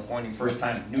Hollywood, California, first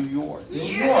time New York. New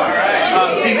York, right?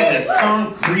 I'm thinking this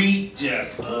concrete,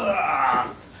 just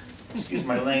excuse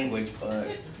my language,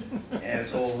 but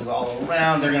assholes all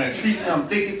around. They're gonna treat me. I'm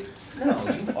thinking, no,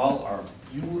 you all are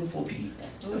beautiful people,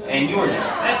 and you are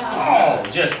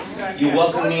you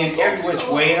welcome me in every which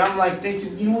way, and I'm like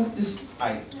thinking, you know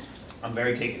what, I'm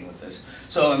very taken with this.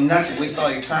 So not to waste all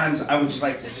your time, I would just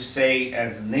like to just say,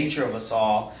 as the nature of us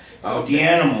all, with the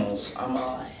animals, I'm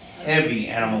a heavy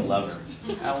animal lover.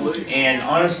 And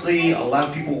honestly, a lot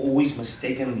of people always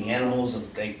mistaken the animals,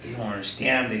 they don't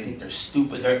understand, they think they're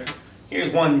stupid.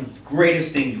 Here's one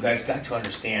greatest thing you guys got to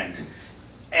understand.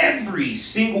 Every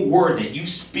single word that you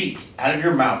speak out of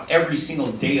your mouth every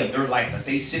single day of their life, that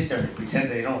they sit there and pretend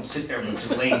they don't sit there but just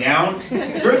laying down,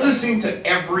 you're listening to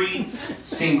every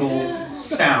single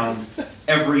sound,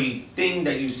 everything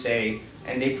that you say,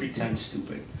 and they pretend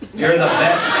stupid. They're the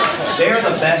best. They're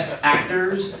the best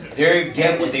actors. They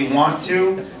get what they want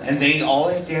to, and all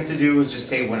they have to do is just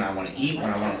say when I want to eat, when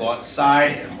I want to go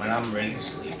outside, and when I'm ready to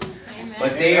sleep.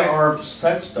 But they are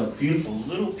such the beautiful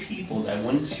little people that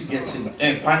once you get to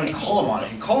and finally call them on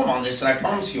it, and call them on this, and I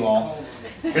promise you all,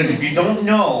 because if you don't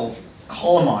know,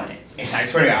 call them on it. And I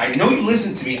swear to God, I know you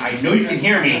listen to me, I know you can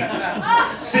hear me.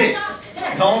 Sit,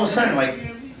 and all of a sudden, like,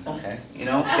 okay, you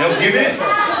know, they'll give in.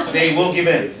 They will give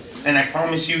in, and I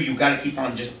promise you, you got to keep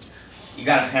on you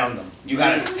got to pound them, you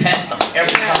got to test them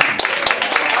every time.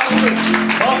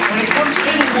 But when it comes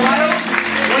to the wild,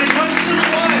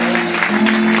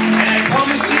 and I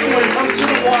promise you, when it comes to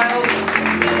the wild,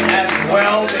 as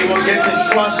well, they will get to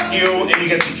trust you, and you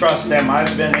get to trust them.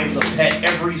 I've been able to pet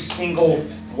every single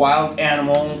wild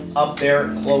animal up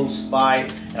there close by,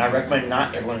 and I recommend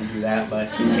not everyone do that, but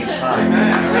it takes time.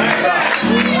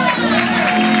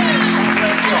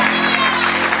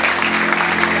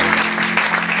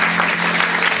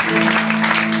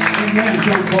 Amen,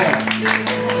 John Paul.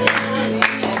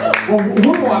 Well,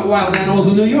 we're wild animals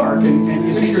in New York, and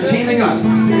you see, you're teaming us.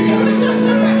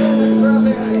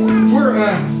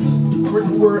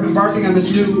 We're embarking on this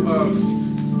new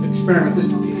experiment.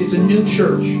 It's a new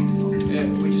church.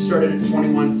 We just started it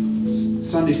 21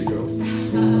 Sundays ago,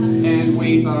 and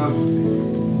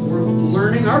we're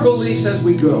learning our beliefs as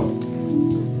we go.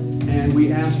 And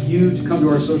we ask you to come to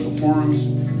our social forums.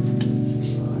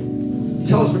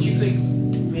 Tell us what you think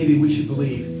maybe we should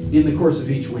believe in the course of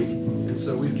each week. And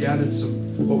so we've gathered some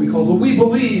what we call the We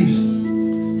Believes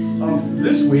of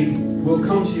this week. Will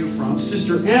come to you from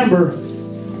Sister Amber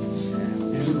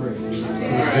Gray. Sister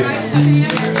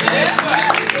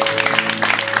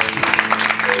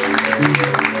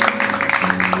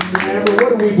Amber, what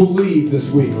do we believe this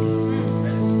week?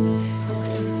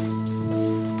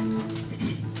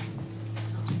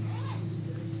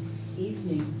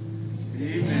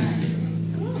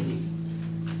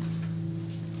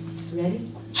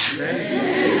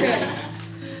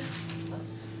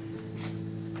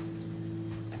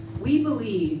 We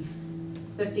believe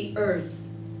that the earth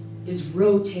is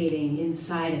rotating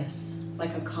inside us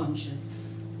like a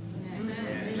conscience.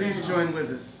 Amen. Please join with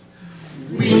us.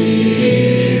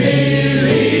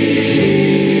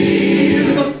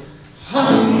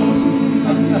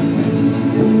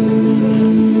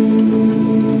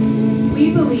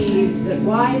 We believe that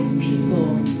wise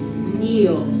people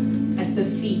kneel at the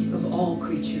feet of all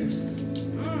creatures.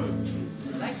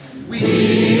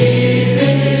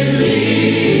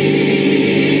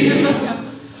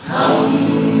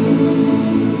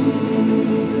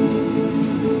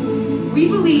 We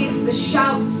believe the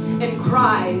shouts and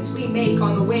cries we make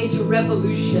on the way to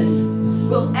revolution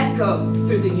will echo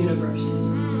through the universe.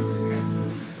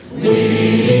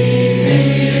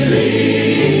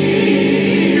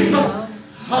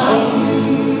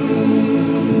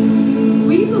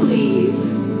 We believe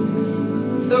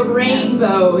the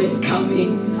rainbow is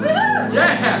coming.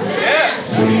 Yeah.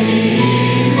 Yes.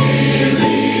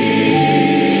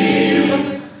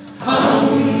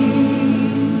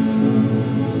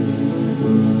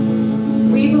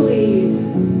 We believe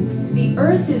the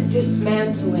earth is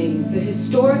dismantling the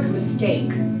historic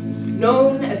mistake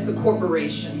known as the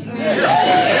corporation.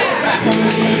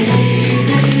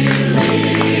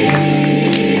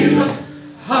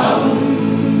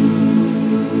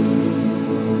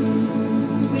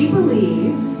 We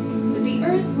believe that the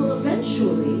earth will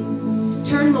eventually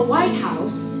turn the White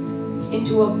House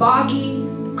into a boggy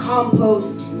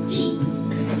compost heap.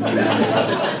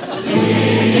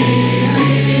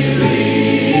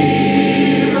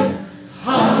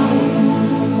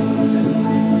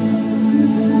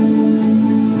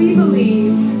 We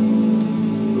believe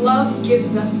love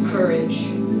gives us courage,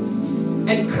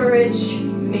 and courage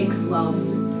makes love.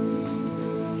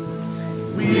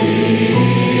 We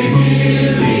believe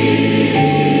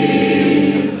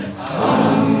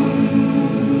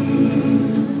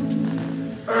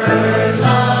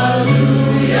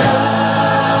Earthalujah.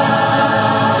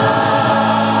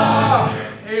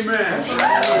 Amen.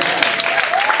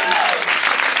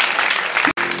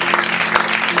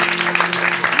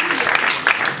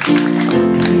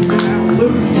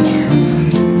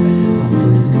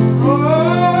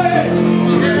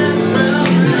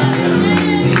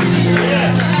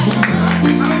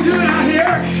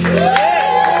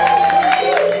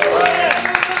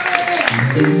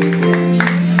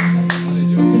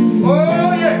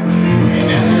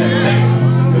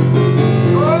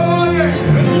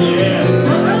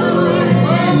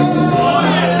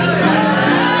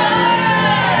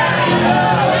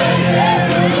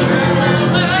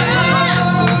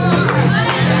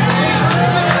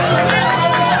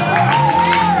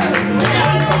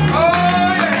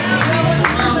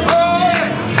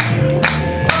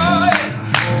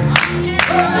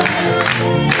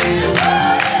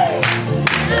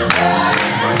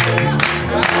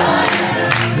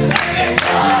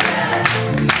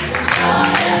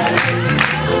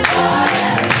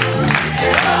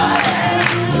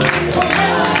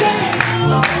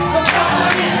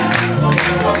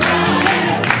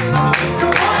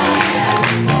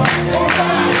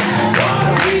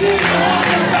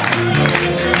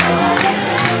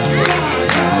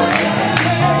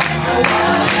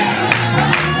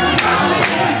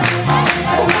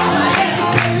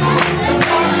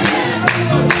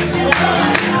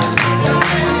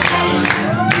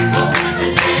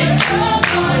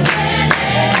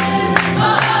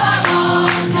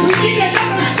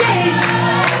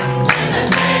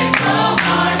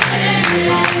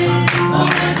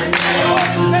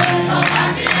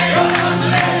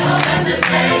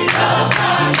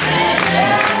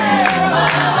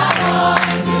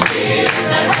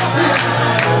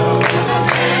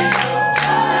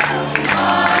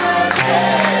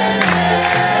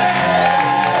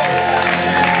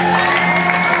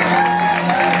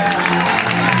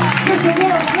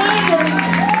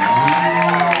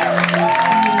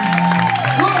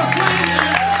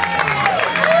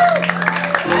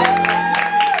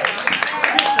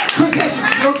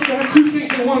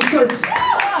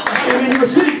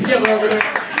 together over there.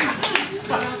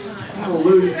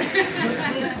 Hallelujah.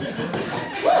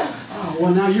 Oh,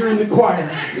 well, now you're in the choir.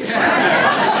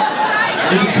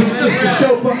 And between Sister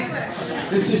Shopa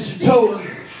and Sister Tola.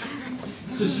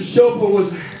 Sister Shopa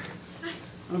was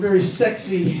a very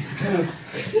sexy, kind of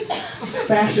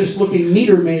fascist-looking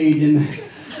meter maid in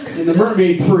the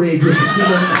mermaid parade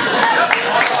yesterday.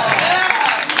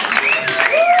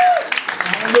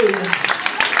 Hallelujah.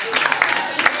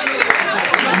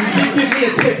 You did give me a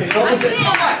ticket.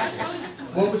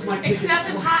 What was my ticket?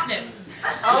 Excessive hotness.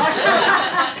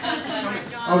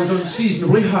 I was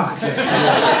unseasonably hot yesterday.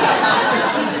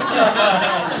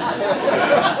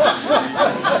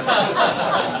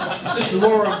 Sister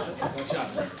Laura.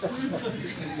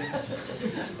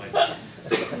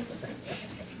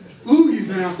 Ooh, you've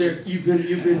been out there. You've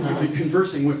been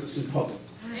conversing with us in public.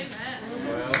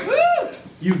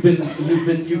 You've been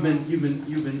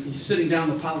sitting down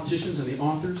the politicians and the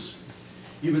authors.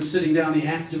 You've been sitting down the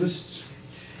activists,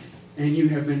 and you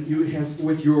have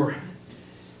with your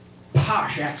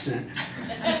posh accent.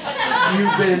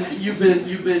 You've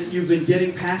been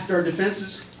getting past our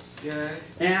defenses. Yeah.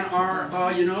 And our,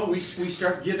 we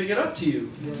start giving it up to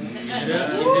you.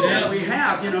 Yeah. We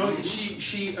have,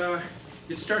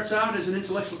 it starts out as an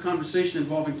intellectual conversation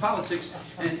involving politics,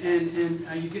 and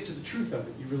you get to the truth of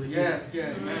it. You really do. Yes.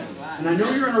 And I know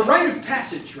you're in a rite of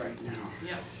passage right now.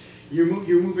 Yeah.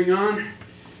 You're moving on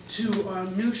to a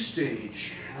new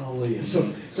stage. Hallelujah.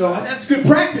 So that's good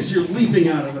practice. You're leaping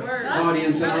out of the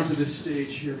audience and onto this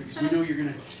stage here, because we know you're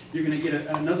gonna get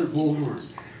another bullhorn.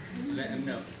 Let him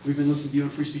know. We've been listening to you on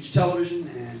Free Speech Television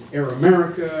and Air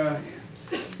America.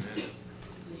 And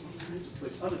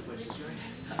other places, right?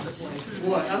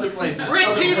 What? Other places? Grit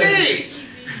TV!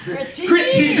 Grit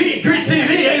TV! Grit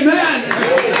TV! Amen!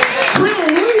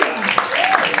 Hallelujah!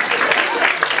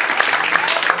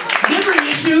 Memory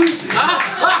issues!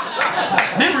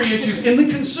 Memory issues in the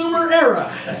consumer era.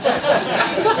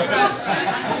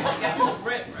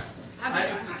 How did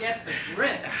you forget the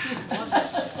grit?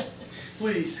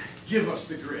 Please, give us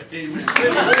the grit. Amen.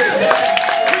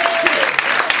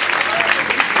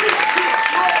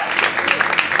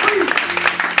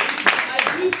 I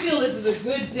do feel this is a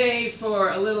good day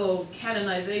for a little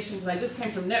canonization, because I just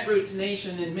came from Netroots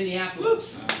Nation in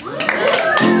Minneapolis.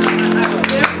 I was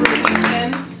there for a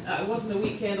weekend. It wasn't a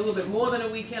weekend, a little bit more than a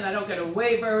weekend. I don't get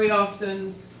away very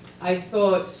often. I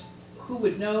thought, who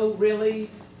would know,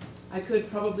 really? I could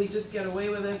probably just get away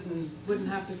with it and wouldn't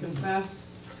have to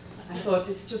confess. I thought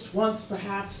it's just once,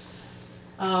 perhaps.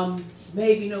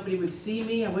 Maybe nobody would see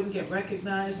me. I wouldn't get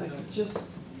recognized. I could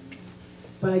just...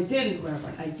 But I didn't,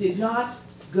 Reverend. I did not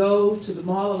go to the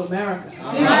Mall of America.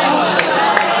 I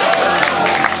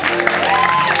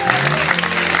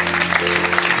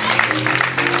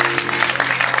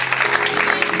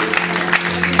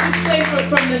didn't say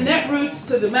from the Netroots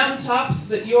to the mountaintops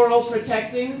that you're all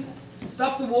protecting.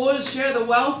 Stop the wars, share the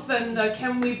wealth, and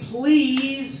can we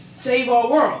please save our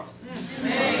world?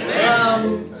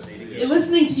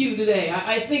 Listening to you today,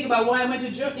 I think about why I went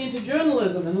into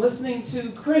journalism, and listening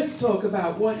to Chris talk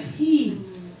about what he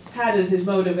had as his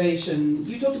motivation.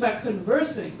 You talked about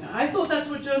conversing. I thought that's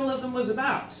what journalism was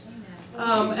about.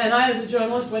 And I, as a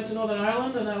journalist, went to Northern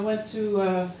Ireland, and I went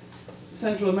to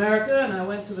Central America, and I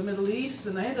went to the Middle East,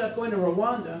 and I ended up going to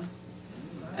Rwanda.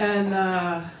 And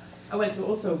I went to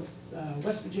also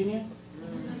West Virginia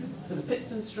for the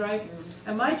Pittston strike.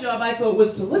 And my job, I thought,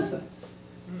 was to listen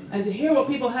and to hear what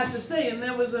people had to say. And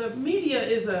there was media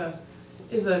is a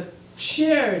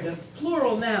shared, a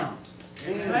plural noun,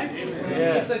 right?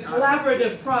 It's a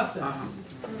collaborative process.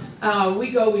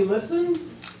 We go, we listen.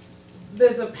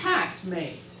 There's a pact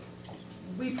made.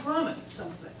 We promise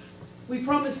something. We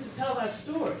promise to tell that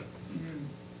story.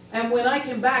 And when I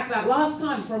came back that last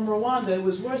time from Rwanda, it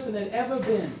was worse than it had ever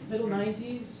been. Middle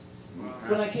 90s.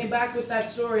 When I came back with that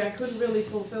story, I couldn't really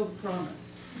fulfill the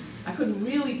promise. I couldn't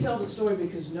really tell the story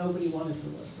because nobody wanted to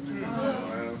listen.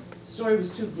 The story was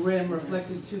too grim,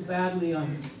 reflected too badly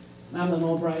on Madeleine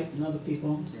Albright and other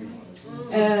people.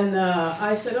 And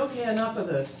I said, okay, enough of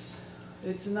this.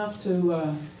 It's enough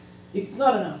to, it's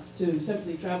not enough to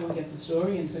simply travel and get the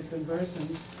story and to converse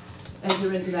and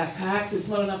enter into that pact. It's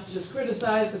not enough to just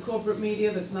criticize the corporate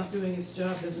media that's not doing its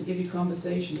job, doesn't give you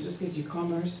conversation, it just gives you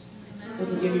commerce.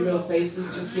 Doesn't give you real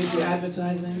faces, just gives you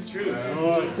advertising.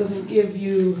 Doesn't give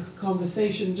you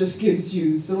conversation, just gives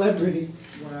you celebrity.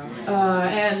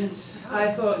 And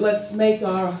I thought, let's make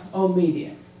our own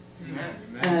media.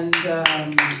 And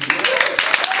I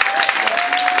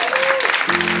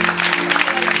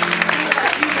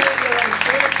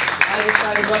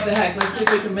decided, what the heck, let's see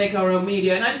if we can make our own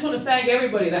media. And I just want to thank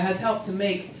everybody that has helped to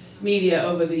make media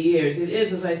over the years. It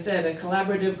is, as I said, a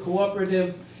collaborative,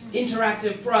 cooperative,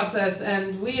 interactive process,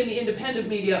 and we in the independent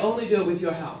media only do it with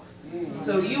your help.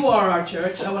 So you are our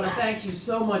church. I want to thank you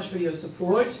so much for your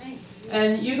support.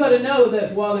 And you got to know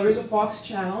that while there is a Fox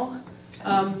channel,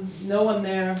 no one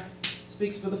there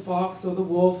speaks for the fox or the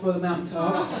wolf or the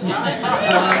mountaintops. But I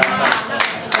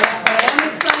am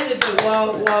excited that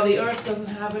while the Earth doesn't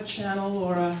have a channel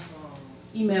or a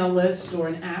email list or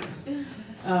an app,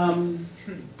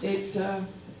 it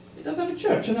does have a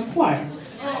church and a choir.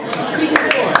 Speaking of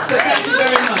the Lord, so thank you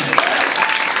very much.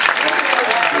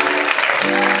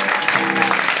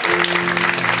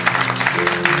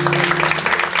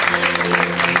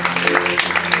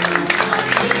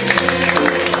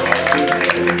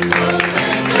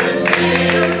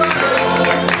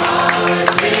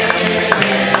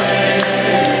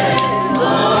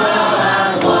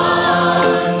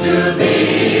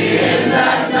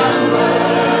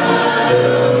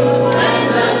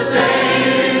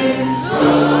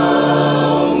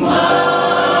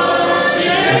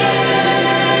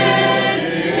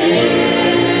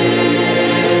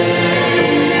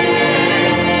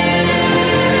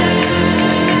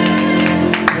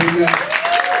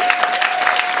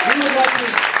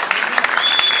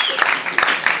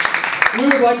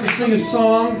 Sing a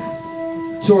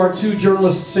song to our two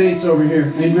journalist saints over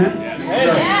here. Amen?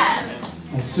 Yeah.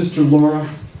 Sister Laura.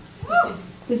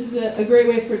 This is a great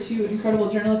way for two incredible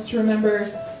journalists to remember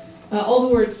all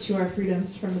the words to our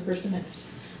freedoms from the First Amendment.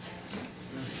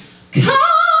 Congress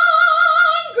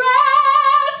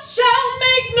shall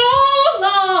make no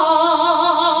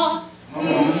law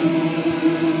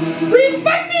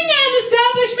respecting an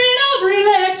establishment of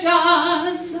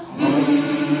religion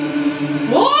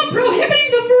or prohibiting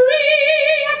the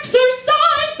free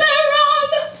exercise thereof,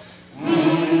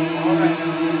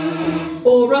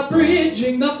 or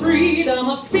abridging the freedom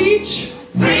of speech,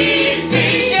 free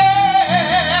speech,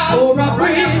 yeah. Or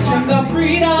abridging the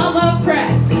freedom of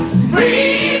press,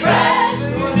 free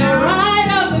press, the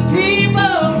right of the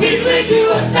people peacefully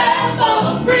to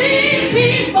assemble, free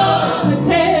people,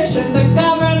 petition the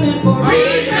government for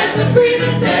redress of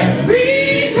grievances,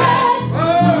 redress.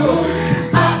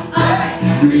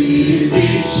 Free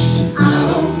speech,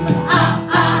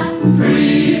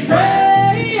 free press,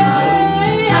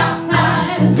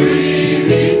 free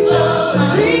people,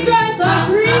 redress of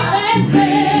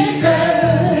grievances.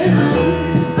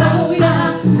 Oh yeah,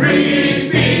 free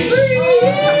speech,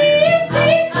 free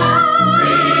speech,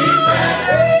 free press,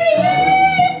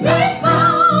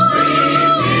 free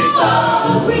people,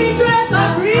 redress of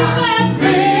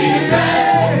grievances.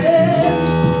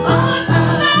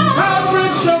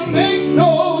 Congress shall make no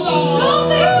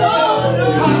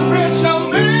Congress shall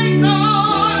make no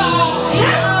law.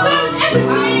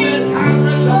 I said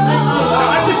Congress shall make no law.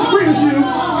 I disagree with you. I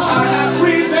got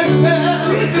grievances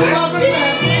with the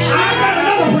government. I got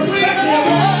another perspective.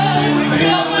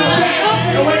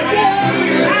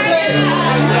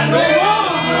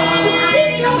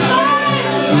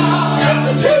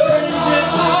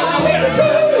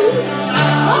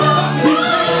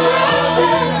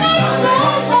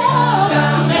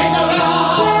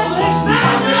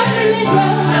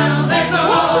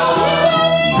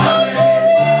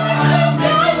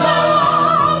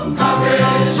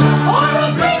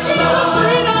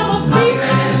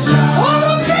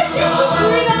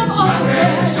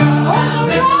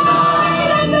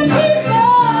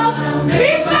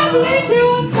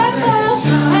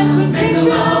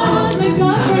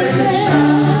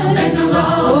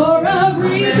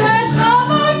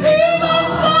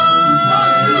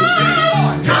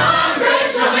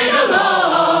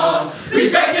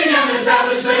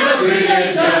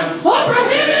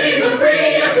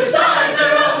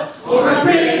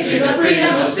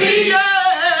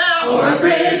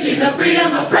 The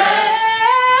freedom of press,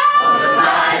 or the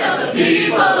right of the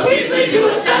people peacefully to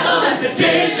assemble and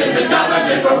petition the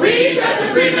government for redress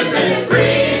of grievances,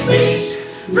 free speech,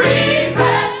 free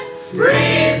press,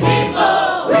 free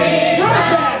people,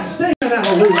 redress. Sing it,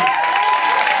 hallelujah.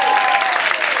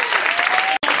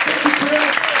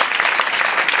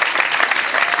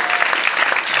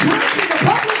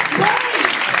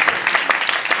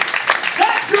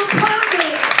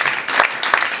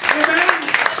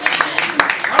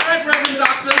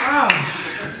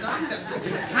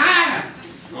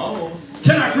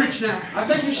 I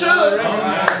think you should. All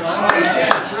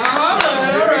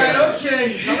right,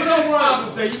 okay. Now, we don't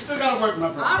Father's Day. You still got to work, my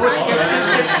brother.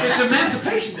 It's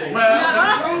Emancipation Day. Well,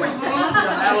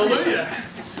 hallelujah.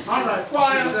 All right,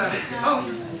 choir.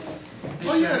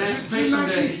 Oh yeah, Emancipation June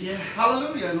 19th. Day. Yeah.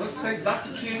 Hallelujah. And let's thank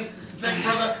Dr. King thank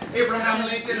Brother Abraham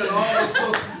Lincoln and all those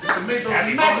folks that made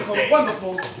those magical,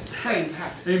 wonderful things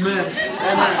happen. Amen.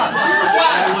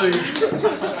 Hallelujah.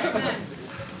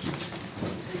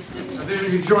 If any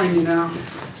of you join me now,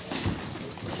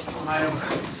 I have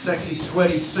a sexy,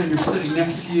 sweaty singer sitting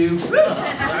next to you.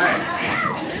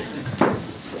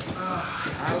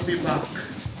 I'll be back.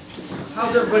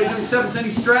 How's everybody doing? Seventh inning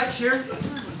stretch here?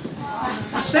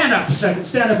 Stand up a second.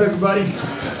 Stand up, everybody.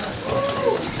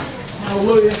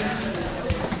 Hallelujah.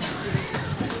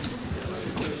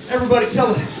 Everybody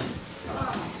tell a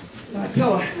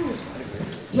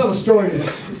story to the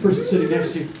person sitting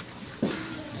next to you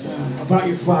about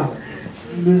your father.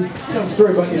 Amen. Tell a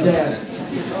story about your dad.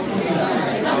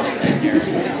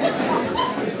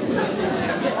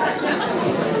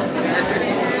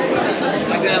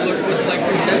 My dad looked just like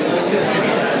Chris Hedges.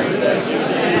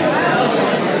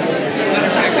 Matter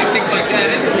of fact, I think my dad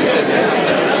is Chris Hedges.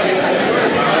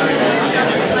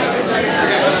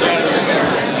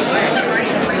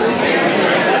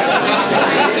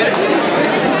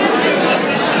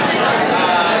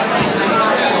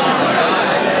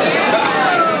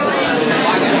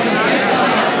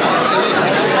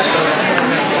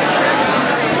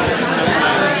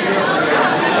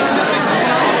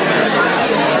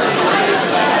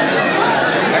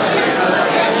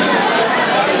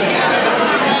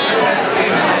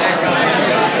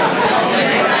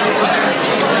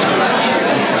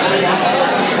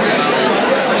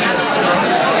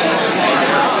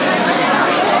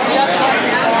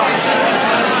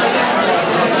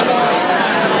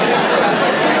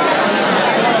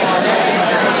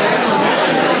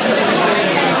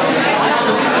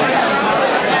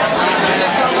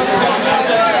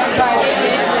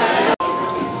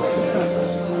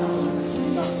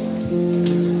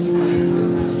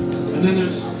 And then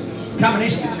there's a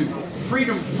combination of the two.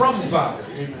 Freedom from Father.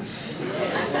 Amen.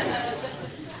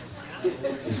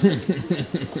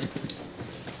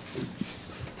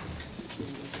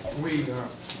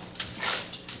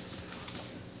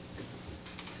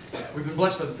 We've been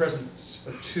blessed by the presence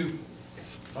of two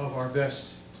of our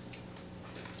best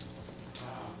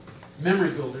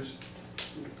memory builders.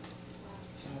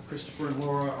 Christopher and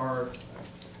Laura are,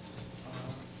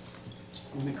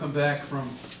 when they come back from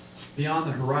beyond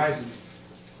the horizon,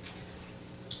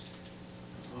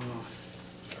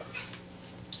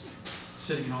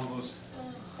 sitting in all those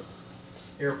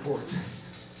airports,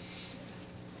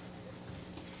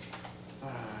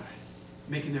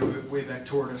 making their way back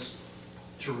toward us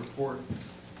to report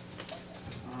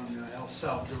on El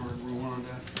Salvador and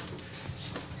Rwanda,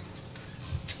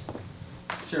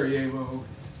 Sarajevo.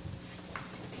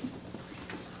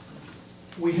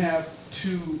 We have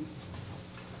two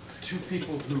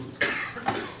people who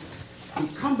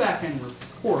come back and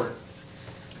report,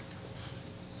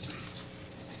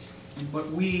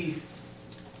 but we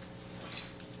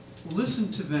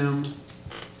listen to them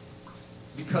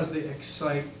because they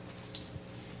excite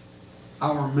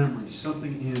our memories,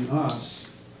 something in us,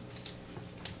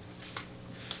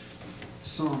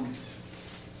 some,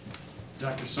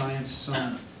 Dr. Science,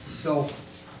 some self,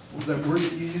 what was that word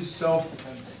that you used?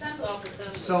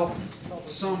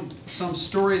 Some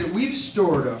story that we've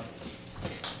stored up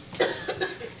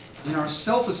in our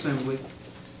self-assembly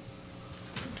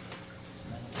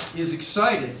is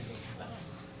excited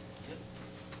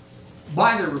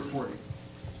by their reporting.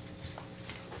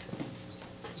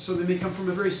 So they may come from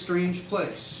a very strange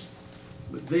place,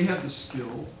 but they have the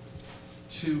skill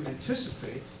to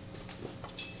anticipate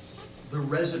the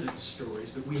resident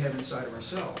stories that we have inside of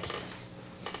ourselves.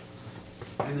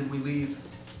 And then we leave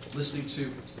listening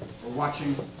to or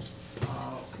watching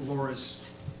Laura's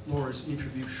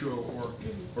interview show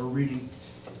or reading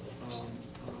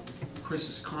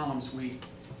Chris's columns. We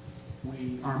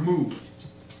are moved.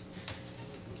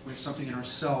 We have something in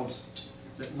ourselves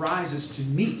that rises to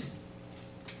meet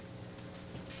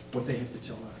what they have to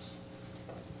tell us.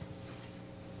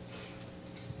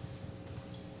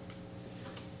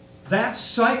 That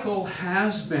cycle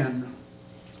has been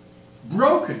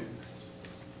broken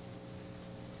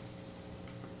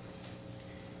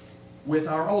with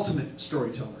our ultimate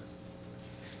storyteller.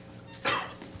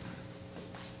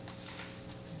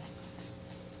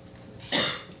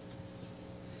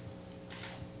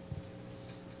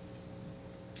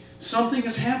 Something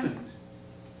has happened.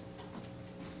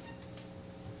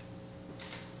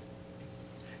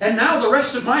 And now the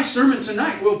rest of my sermon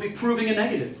tonight will be proving a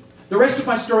negative. The rest of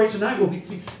my story tonight will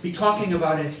be talking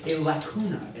about a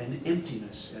lacuna, an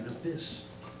emptiness, an abyss.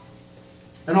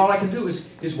 And all I can do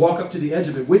is walk up to the edge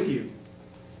of it with you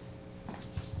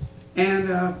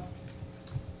and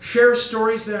share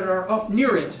stories that are up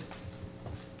near it.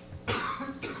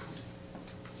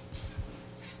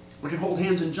 We can hold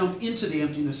hands and jump into the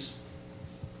emptiness,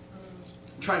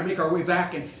 try to make our way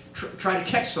back and try to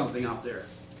catch something out there.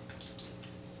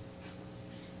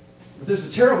 But there's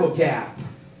a terrible gap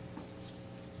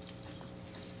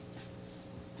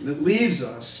that leaves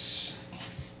us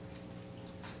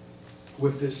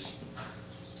with this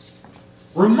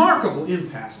remarkable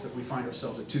impasse that we find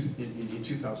ourselves at in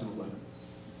 2011.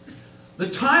 The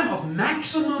time of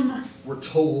maximum, we're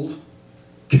told,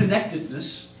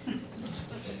 connectedness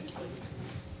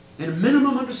and a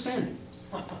minimum understanding.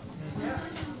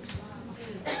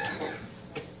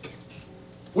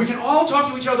 We can all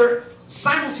talk to each other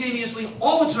simultaneously,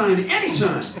 all the time,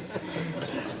 anytime.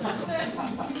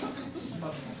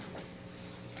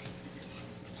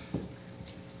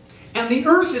 And the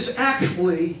earth is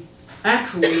actually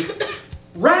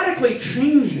radically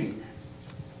changing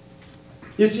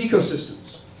its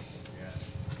ecosystems.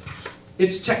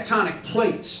 Its tectonic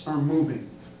plates are moving.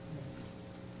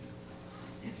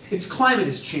 Its climate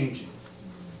is changing.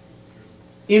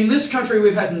 In this country,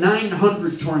 we've had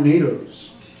 900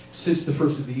 tornadoes since the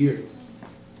first of the year.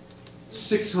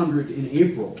 600 in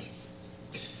April.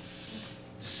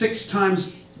 6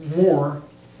 times more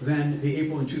than the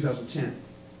April in 2010.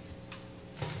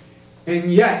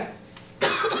 And yet,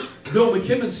 Bill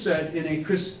McKibben said in a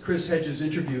Chris Hedges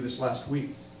interview this last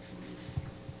week,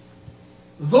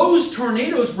 those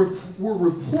tornadoes were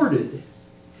reported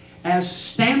as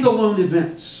standalone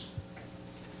events,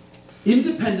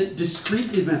 independent,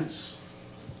 discrete events.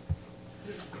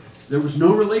 There was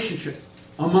no relationship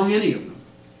among any of them.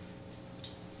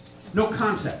 No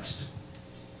context.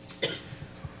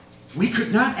 We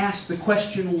could not ask the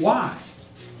question why.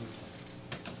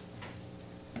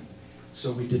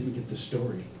 So we didn't get the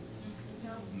story.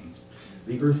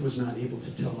 The earth was not able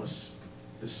to tell us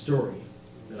the story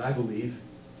that I believe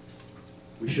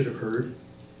we should have heard.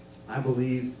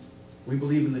 We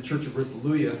believe in the Church of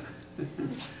Earthalujah.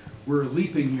 We're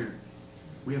leaping here.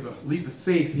 We have a leap of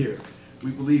faith here.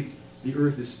 We believe the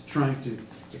earth is trying to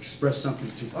express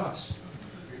something to us.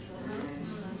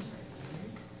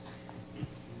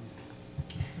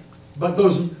 But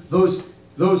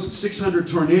those 600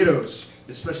 tornadoes,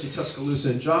 especially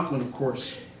Tuscaloosa and Joplin, of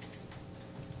course,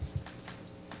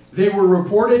 they were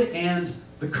reported, and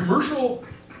the commercial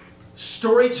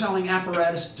storytelling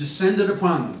apparatus descended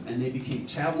upon them, and they became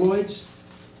tabloids.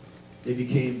 They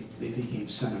became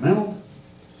sentimental.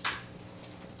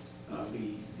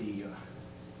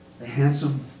 The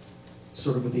handsome,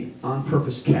 sort of with the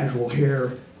on-purpose casual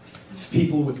hair,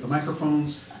 people with the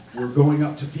microphones were going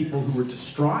up to people who were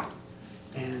distraught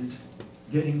and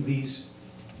getting these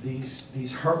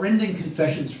heartrending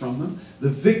confessions from them. The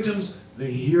victims, the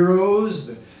heroes,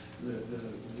 the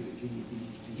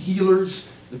healers,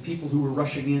 the people who were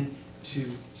rushing in to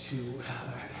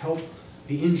help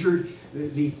the injured.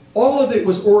 All of it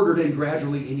was ordered, and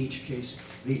gradually, in each case,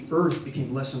 the earth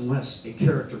became less and less a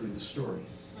character in the story.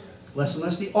 Less and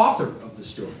less the author of the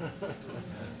story.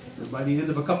 And by the end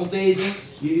of a couple days,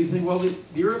 you think, well, the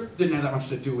earth didn't have that much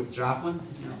to do with Joplin.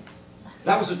 You know,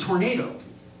 that was a tornado.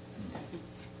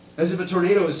 As if a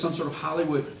tornado is some sort of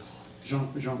Hollywood,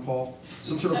 Jean-Paul,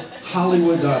 some sort of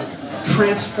Hollywood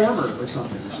transformer or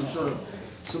something. Some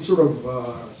sort of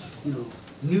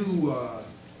new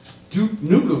Duke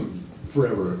Nukem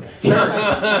Forever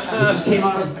character, which just came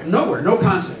out of nowhere, no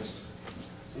context.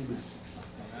 Amen.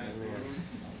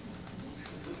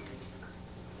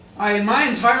 In my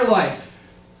entire life,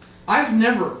 I've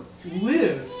never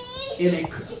lived in a...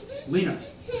 Lena.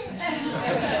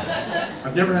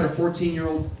 I've never had a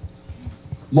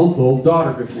 14-month-old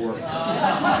daughter before.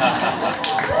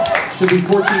 She'll be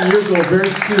 14 years old very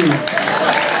soon.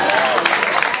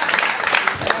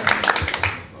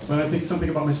 But I think something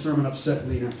about my sermon upset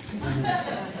Lena.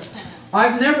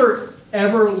 I've never,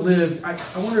 ever lived... I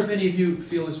wonder if any of you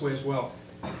feel this way as well.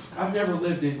 I've never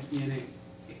lived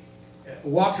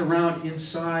walked around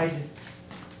inside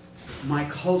my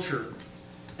culture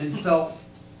and felt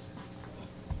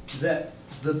that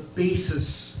the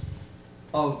basis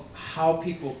of how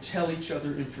people tell each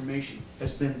other information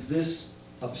has been this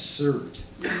absurd.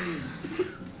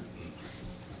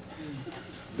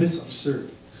 This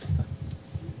absurd.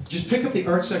 Just pick up the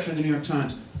art section of the New York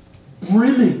Times.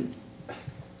 Brimming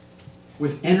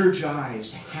with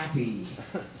energized, happy,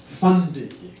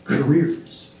 funded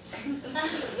careers.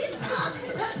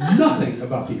 Nothing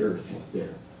about the earth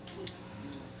there.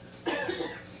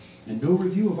 And no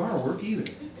review of our work either.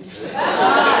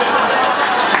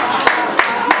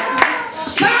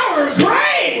 Sour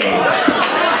grapes!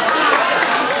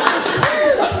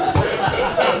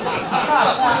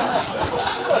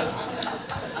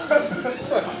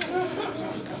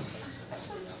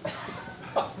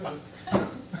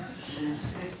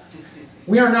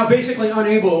 We are now basically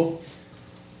unable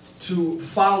to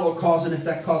follow cause and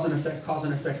effect, cause and effect, cause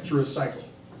and effect through a cycle.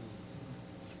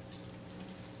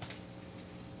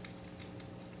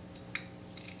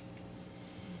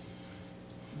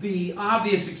 The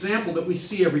obvious example that we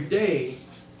see every day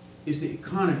is the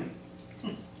economy.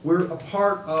 We're a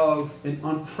part of an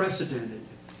unprecedented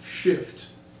shift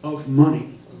of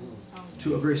money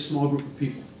to a very small group of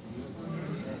people.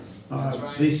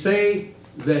 They say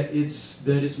that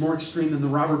it's more extreme than the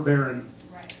robber baron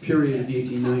period of the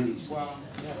 1890s.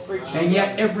 And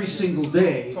yet every single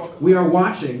day we are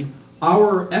watching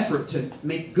our effort to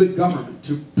make good government,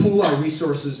 to pool our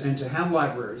resources and to have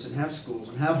libraries and have schools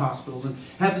and have hospitals and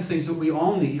have the things that we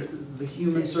all need, the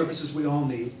human services we all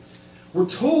need. We're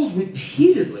told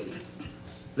repeatedly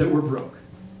that we're broke,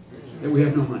 that we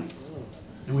have no money,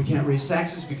 and we can't raise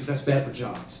taxes because that's bad for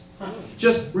jobs.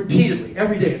 Just repeatedly,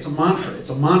 every day, it's a mantra, it's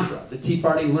a mantra. The Tea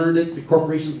Party learned it, the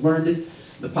corporations learned it,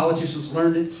 the politicians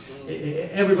learned it,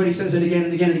 everybody says it again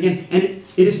and again and again, and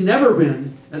it has never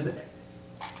been,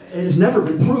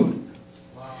 proven.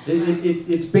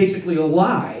 It's basically a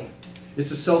lie.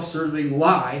 It's a self-serving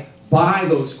lie by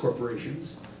those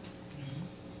corporations.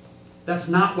 That's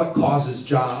not what causes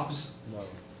jobs.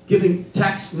 Giving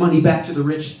tax money back to the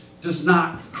rich does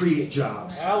not create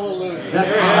jobs. Hallelujah.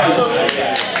 That's obvious.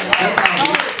 That's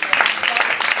obvious.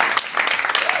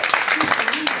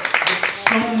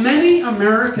 So many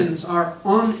Americans are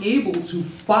unable to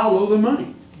follow the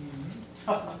money.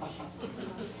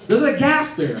 There's a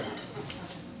gap there.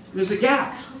 There's a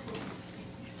gap.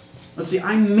 Let's see,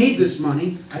 I made this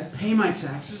money, I pay my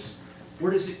taxes,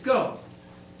 where does it go?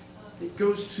 It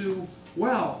goes to,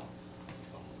 well,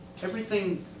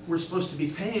 everything we're supposed to be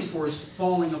paying for is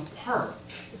falling apart.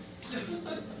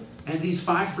 And these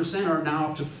 5% are now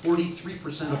up to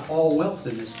 43% of all wealth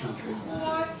in this country.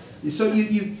 What? So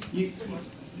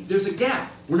there's a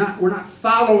gap. We're not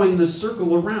following the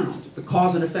circle around. The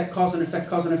cause and effect, cause and effect,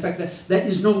 cause and effect. That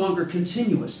is no longer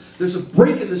continuous. There's a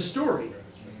break in the story.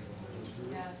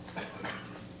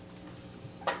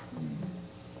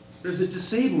 There's a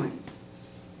disabling.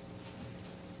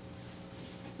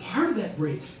 Part of that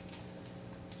break,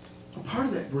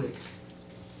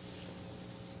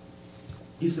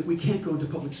 is that we can't go into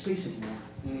public space anymore.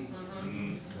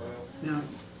 Now,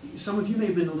 some of you may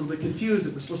have been a little bit confused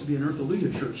that we're supposed to be an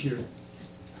Earthalujah church here.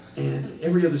 And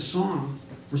every other song,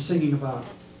 we're singing about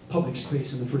public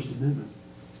space and the First Amendment.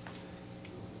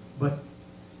 But,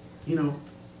 you know,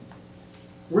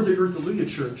 we're the Earthalujah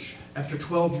church after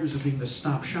 12 years of being the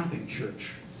Stop Shopping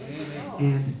church.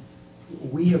 And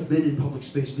we have been in public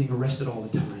space being arrested all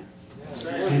the time.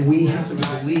 And we happen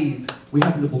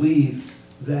to believe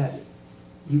that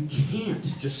you can't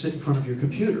just sit in front of your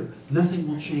computer. Nothing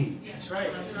will change. That's right.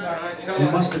 We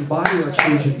must embody our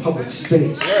change in public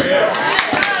space.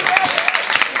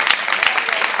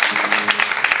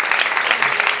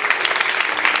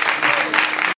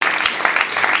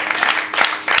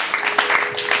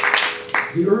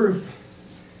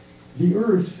 The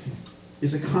earth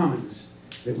is a commons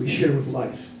that we share with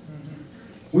life.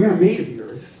 We are made of the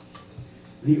earth.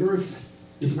 The earth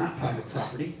is not private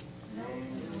property.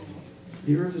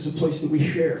 The earth is a place that we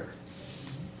share.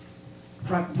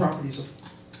 Private property is an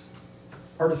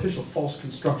artificial false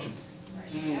construction.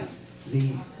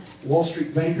 The Wall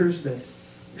Street bankers that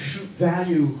shoot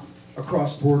value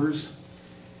across borders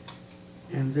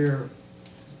and their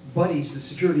buddies, the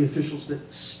security officials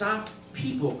that stop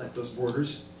people at those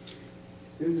borders,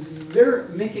 they're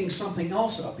making something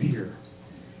else up here.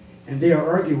 And they are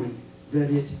arguing that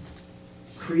it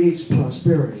creates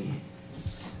prosperity.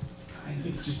 I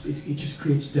think it just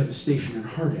creates devastation and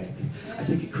heartache. I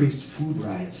think it creates food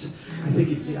riots. I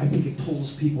think it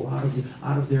pulls people out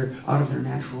of their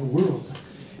natural world.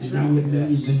 And now we have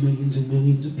millions and millions and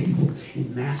millions of people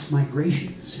in mass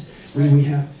migrations.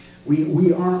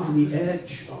 We are on the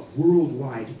edge of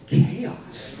worldwide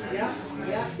chaos.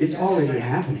 It's already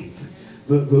happening.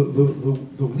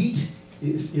 The wheat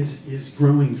is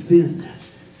growing thin.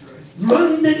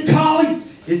 London calling.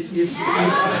 We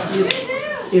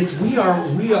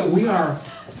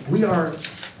are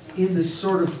in this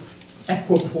sort of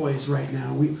equipoise right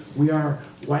now. We are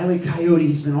Wile E. Coyote.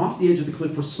 He's been off the edge of the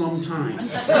cliff for some time.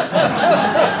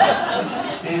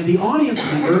 And the audience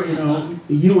member, you know,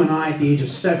 you and I at the age of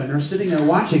 7 are sitting there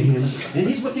watching him, and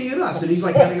he's looking at us, and he's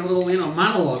like having a little,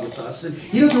 monologue with us. And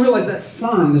he doesn't realize that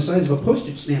fern the size of a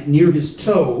postage stamp near his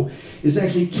toe is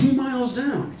actually 2 miles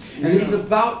down. And then he's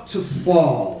about to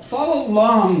fall a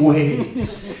long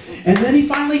ways. And then he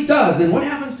finally does, and what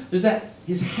happens? There's that,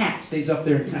 his hat stays up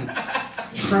there and kind of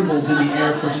trembles in the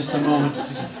air for just a moment.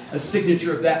 This is a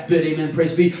signature of that bit, amen,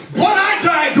 praise be. But I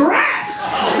digress!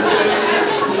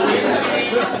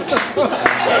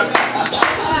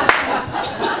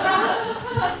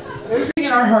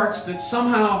 In our hearts that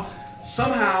somehow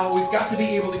we've got to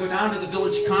be able to go down to the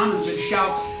village commons and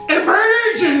shout,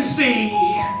 emergency!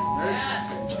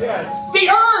 Yes. The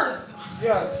earth!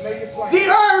 Yes, make it plain. The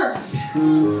earth!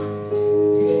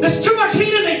 There's too much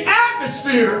heat in the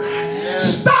atmosphere!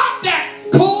 Yes. Stop that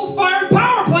coal-fired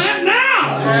power plant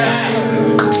now!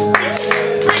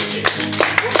 Preach it!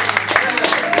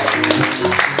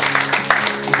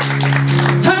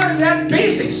 How did that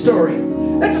basic story?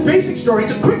 That's a basic story.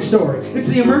 It's a quick story. It's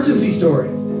the emergency story.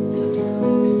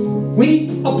 We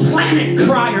need a planet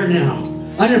crier now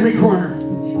on every corner.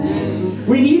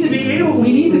 We need to be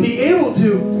able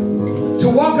to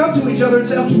walk up to each other and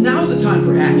say, okay, now's the time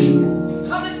for action.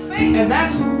 And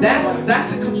that's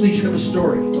a completion of a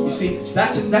story. You see,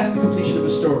 that's the completion of a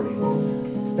story.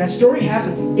 That story has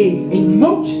a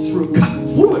moat cut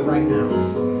through it right now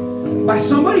by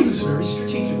somebody who's very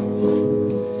strategical.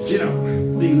 You know,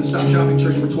 being in the Stop Shopping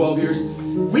Church for 12 years,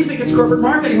 we think it's corporate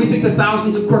marketing. We think that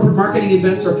thousands of corporate marketing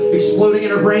events are exploding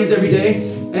in our brains every day,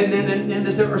 and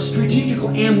that there are strategical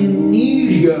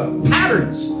amnesia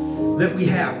patterns that we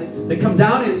have that come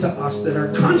down into us that are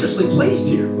consciously placed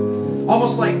here,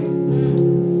 almost like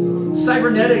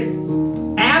cybernetic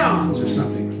add-ons or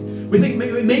something. We think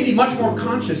it may be much more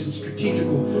conscious and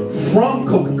strategical from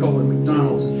Coca-Cola and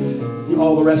McDonald's and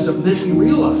all the rest of them than we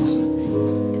realize.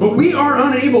 But we are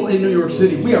unable in New York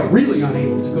City, we are really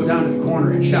unable to go down to the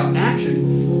corner and shout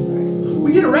action.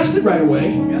 We get arrested right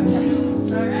away.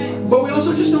 But we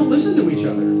also just don't listen to each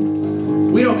other.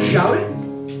 We don't shout it,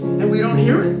 and we don't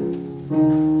hear it.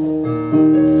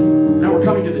 Now we're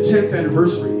coming to the 10th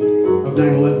anniversary of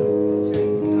 9/11.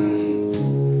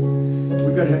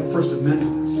 We've got to have a First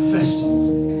Amendment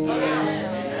festival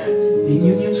in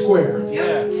Union Square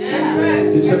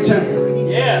in September.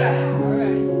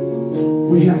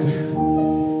 We have to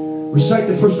recite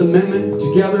the First Amendment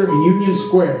together in Union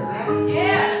Square.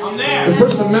 I'm there. The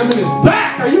First Amendment is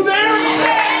back. Are you there?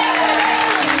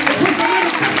 The First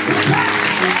Amendment is back.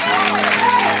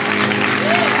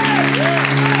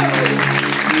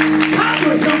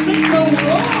 Congress don't make no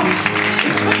law.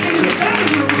 It's something in the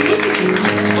bathroom of religion.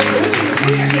 But the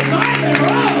free exercise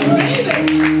thereof, baby.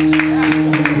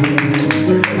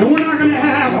 And we're not going to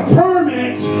have a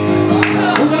permit.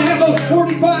 We're going to have those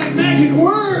 45 magic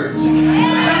words.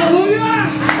 Hallelujah!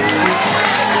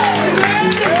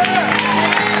 Amen!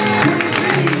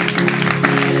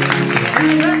 And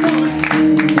at that moment,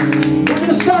 we're going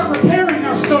to start repairing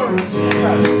our stories.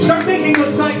 Start making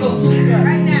those cycles.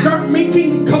 Start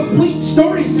making complete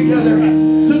stories together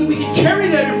so that we can carry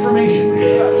that information.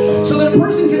 So that a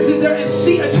person can sit there and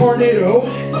see a tornado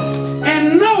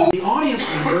and know. The audience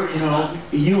member, you know,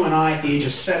 you and I at the age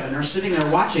of 7 are sitting there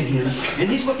watching him, and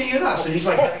he's looking at us, and he's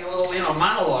like having a little, you know,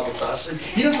 monologue with us, and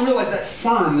he doesn't realize that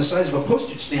fern the size of a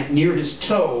postage stamp near his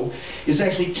toe is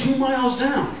actually 2 miles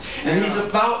down, and he's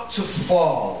about to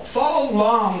fall a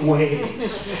long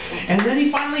ways, and then he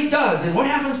finally does, and what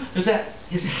happens is that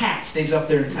his hat stays up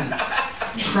there and kind of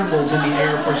trembles in the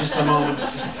air for just a moment.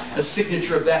 This is a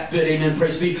signature of that bit, amen,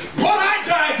 praise be. But I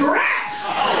digress!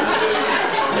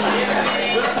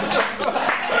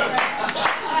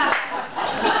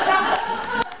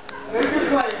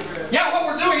 Yeah, what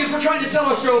we're doing is we're trying to tell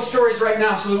our stories right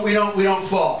now so that we don't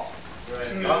fall.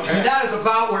 And that is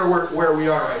about where we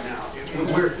are right now.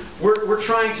 We're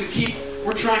trying to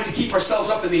keep ourselves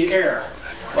up in the air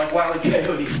like Wile E.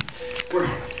 Coyote.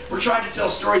 We're trying to tell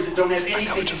stories that don't have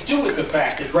anything to do with the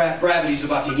fact that gravity's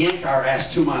about to yank our ass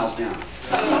 2 miles down.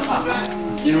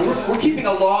 You know, we're keeping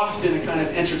aloft in a kind of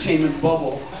entertainment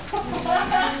bubble.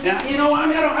 Now, you know,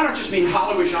 I don't just mean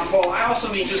Hollywood, Jean-Paul. I also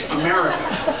mean just America.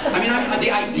 I mean,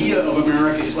 the idea of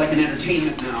America is like an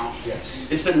entertainment now.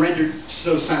 It's been rendered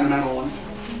so sentimental, and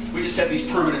we just have these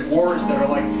permanent wars that are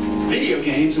like video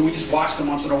games, and we just watch them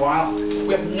once in a while.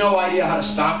 We have no idea how to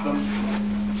stop them.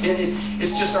 And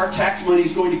it's just our tax money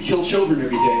is going to kill children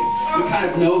every day. We kind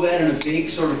of know that in a vague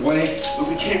sort of way, but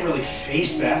we can't really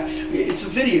face that. It's a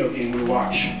video game we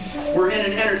watch. We're in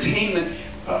an entertainment,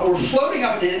 we're floating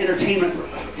up in an entertainment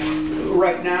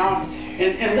right now.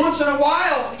 And once in a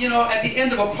while, you know, at the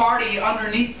end of a party,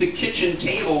 underneath the kitchen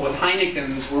table with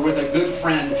Heinekens, we're with a good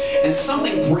friend, and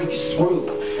something breaks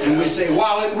through. And we say,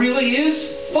 wow, it really is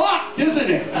fucked, isn't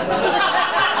it?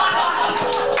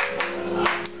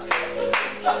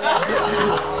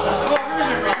 Oh, I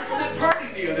remember you from that party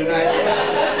the other night.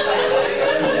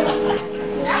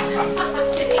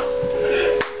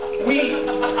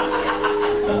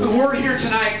 We're here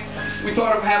tonight. We thought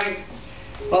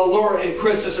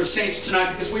Chris as our saints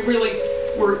tonight, because we're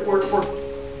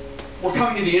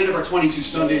coming to the end of our 22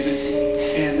 Sundays,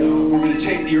 and we're going to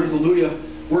take the Earthalujah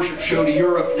worship show to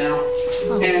Europe now.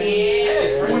 And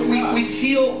we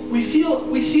feel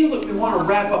that we want to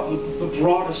wrap up the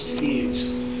broadest themes.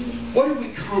 What have we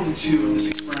come to in this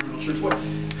experimental church? What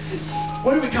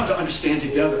have we come to understand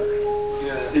together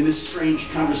in this strange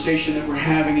conversation that we're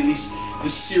having, in this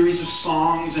series of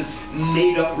songs and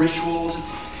made-up rituals, and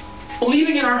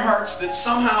believing in our hearts that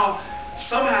somehow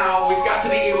we've got to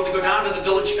be able to go down to the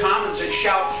village commons and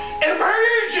shout,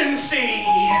 "Emergency!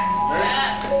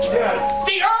 Yes.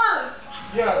 The earth!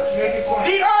 Yes, make it quiet.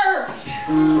 The earth!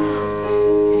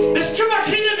 There's too much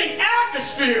heat in the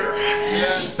atmosphere!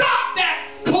 Yes. Stop that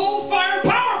coal-fired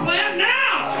power plant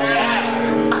now!"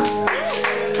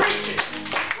 Preach it!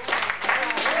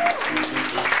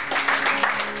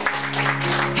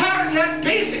 How did that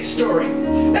basic story?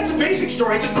 That's a basic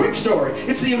story. It's a quick story.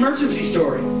 It's the emergency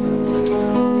story.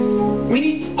 We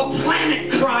need a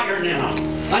planet crier now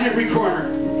on every corner.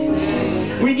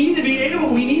 We need to be able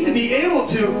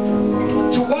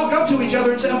to walk up to each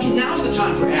other and say, okay, now's the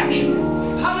time for action.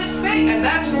 And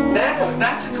that's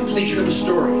the completion of a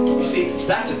story. You see,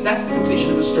 that's the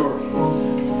completion of a story.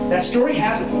 That story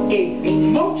has a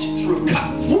moat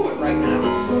cut through it right now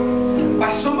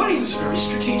by somebody who's very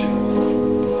strategic.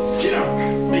 You know,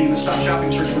 being in the Stop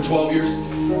Shopping Church for 12 years,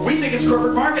 we think it's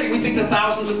corporate marketing. We think that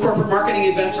thousands of corporate marketing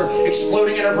events are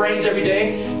exploding in our brains every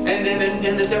day, and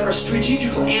that there are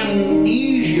strategical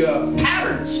amnesia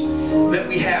patterns that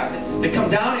we have that come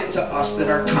down into us that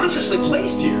are consciously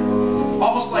placed here,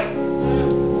 almost like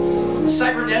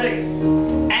cybernetic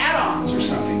add-ons or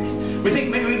something. We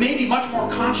think we may be much more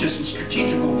conscious and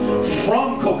strategical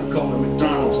from Coca-Cola,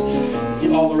 McDonald's,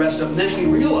 and all the rest of them than we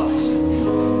realize.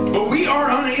 But we are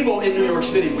unable in New York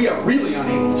City, we are really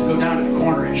unable to go down to the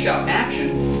corner and shout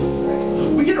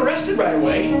action. We get arrested right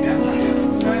away.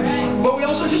 But we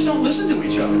also just don't listen to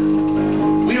each other.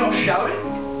 We don't shout it,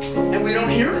 and we don't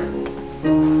hear it.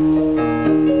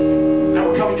 Now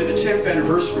we're coming to the 10th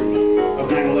anniversary of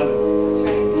 9/11.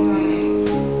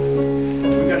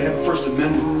 We've got to have a First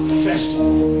Amendment festival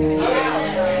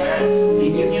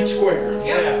in Union Square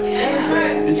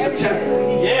in September.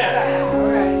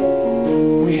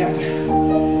 We have to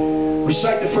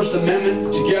recite the First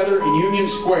Amendment together in Union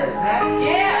Square.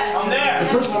 I'm there. The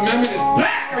First Amendment is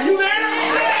back. Are you there?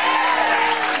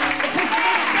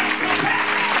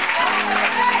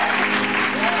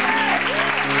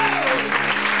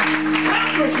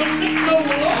 Congress will make no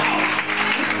law.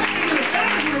 Respecting the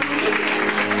values of religion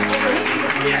over the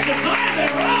free exercise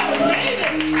thereof, baby.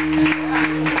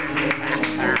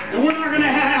 And we're not going to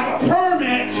have a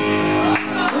permit.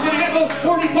 We're going to have those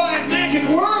 45 magic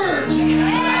words.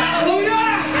 Hallelujah!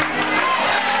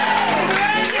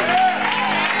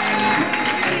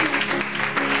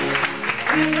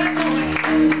 And at that point,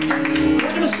 we're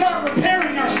going to start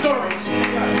repairing our stories.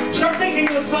 Start making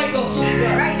those cycles.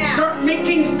 Right now. Start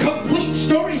making complete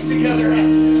stories together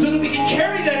so that we can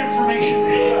carry that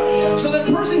information. So that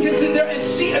a person can sit there and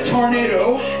see a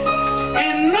tornado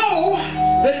and know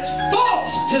that it's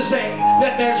false to say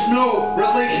that there's no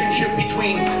relationship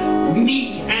between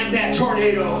me and that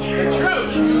tornado. The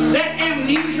truth. That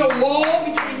amnesia wall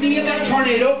between me and that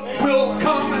tornado will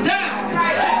come down.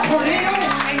 That tornado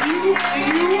and you and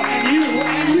you and you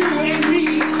and you and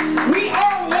me, we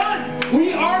are one.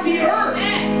 We are the earth.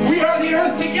 We are the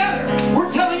earth together.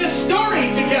 We're telling a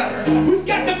story together. We've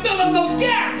got to fill in those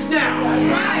gaps now.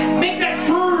 Make that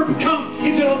verb come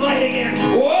into the light again.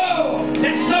 Whoa!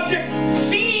 That subject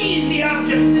sees the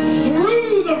object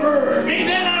through the verb.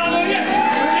 Amen, hallelujah.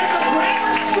 Remember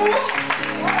grammar school?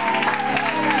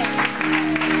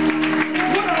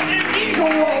 Put an amnesia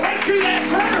wall right through that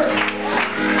verb.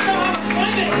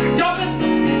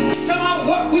 Somehow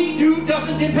what we do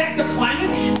doesn't impact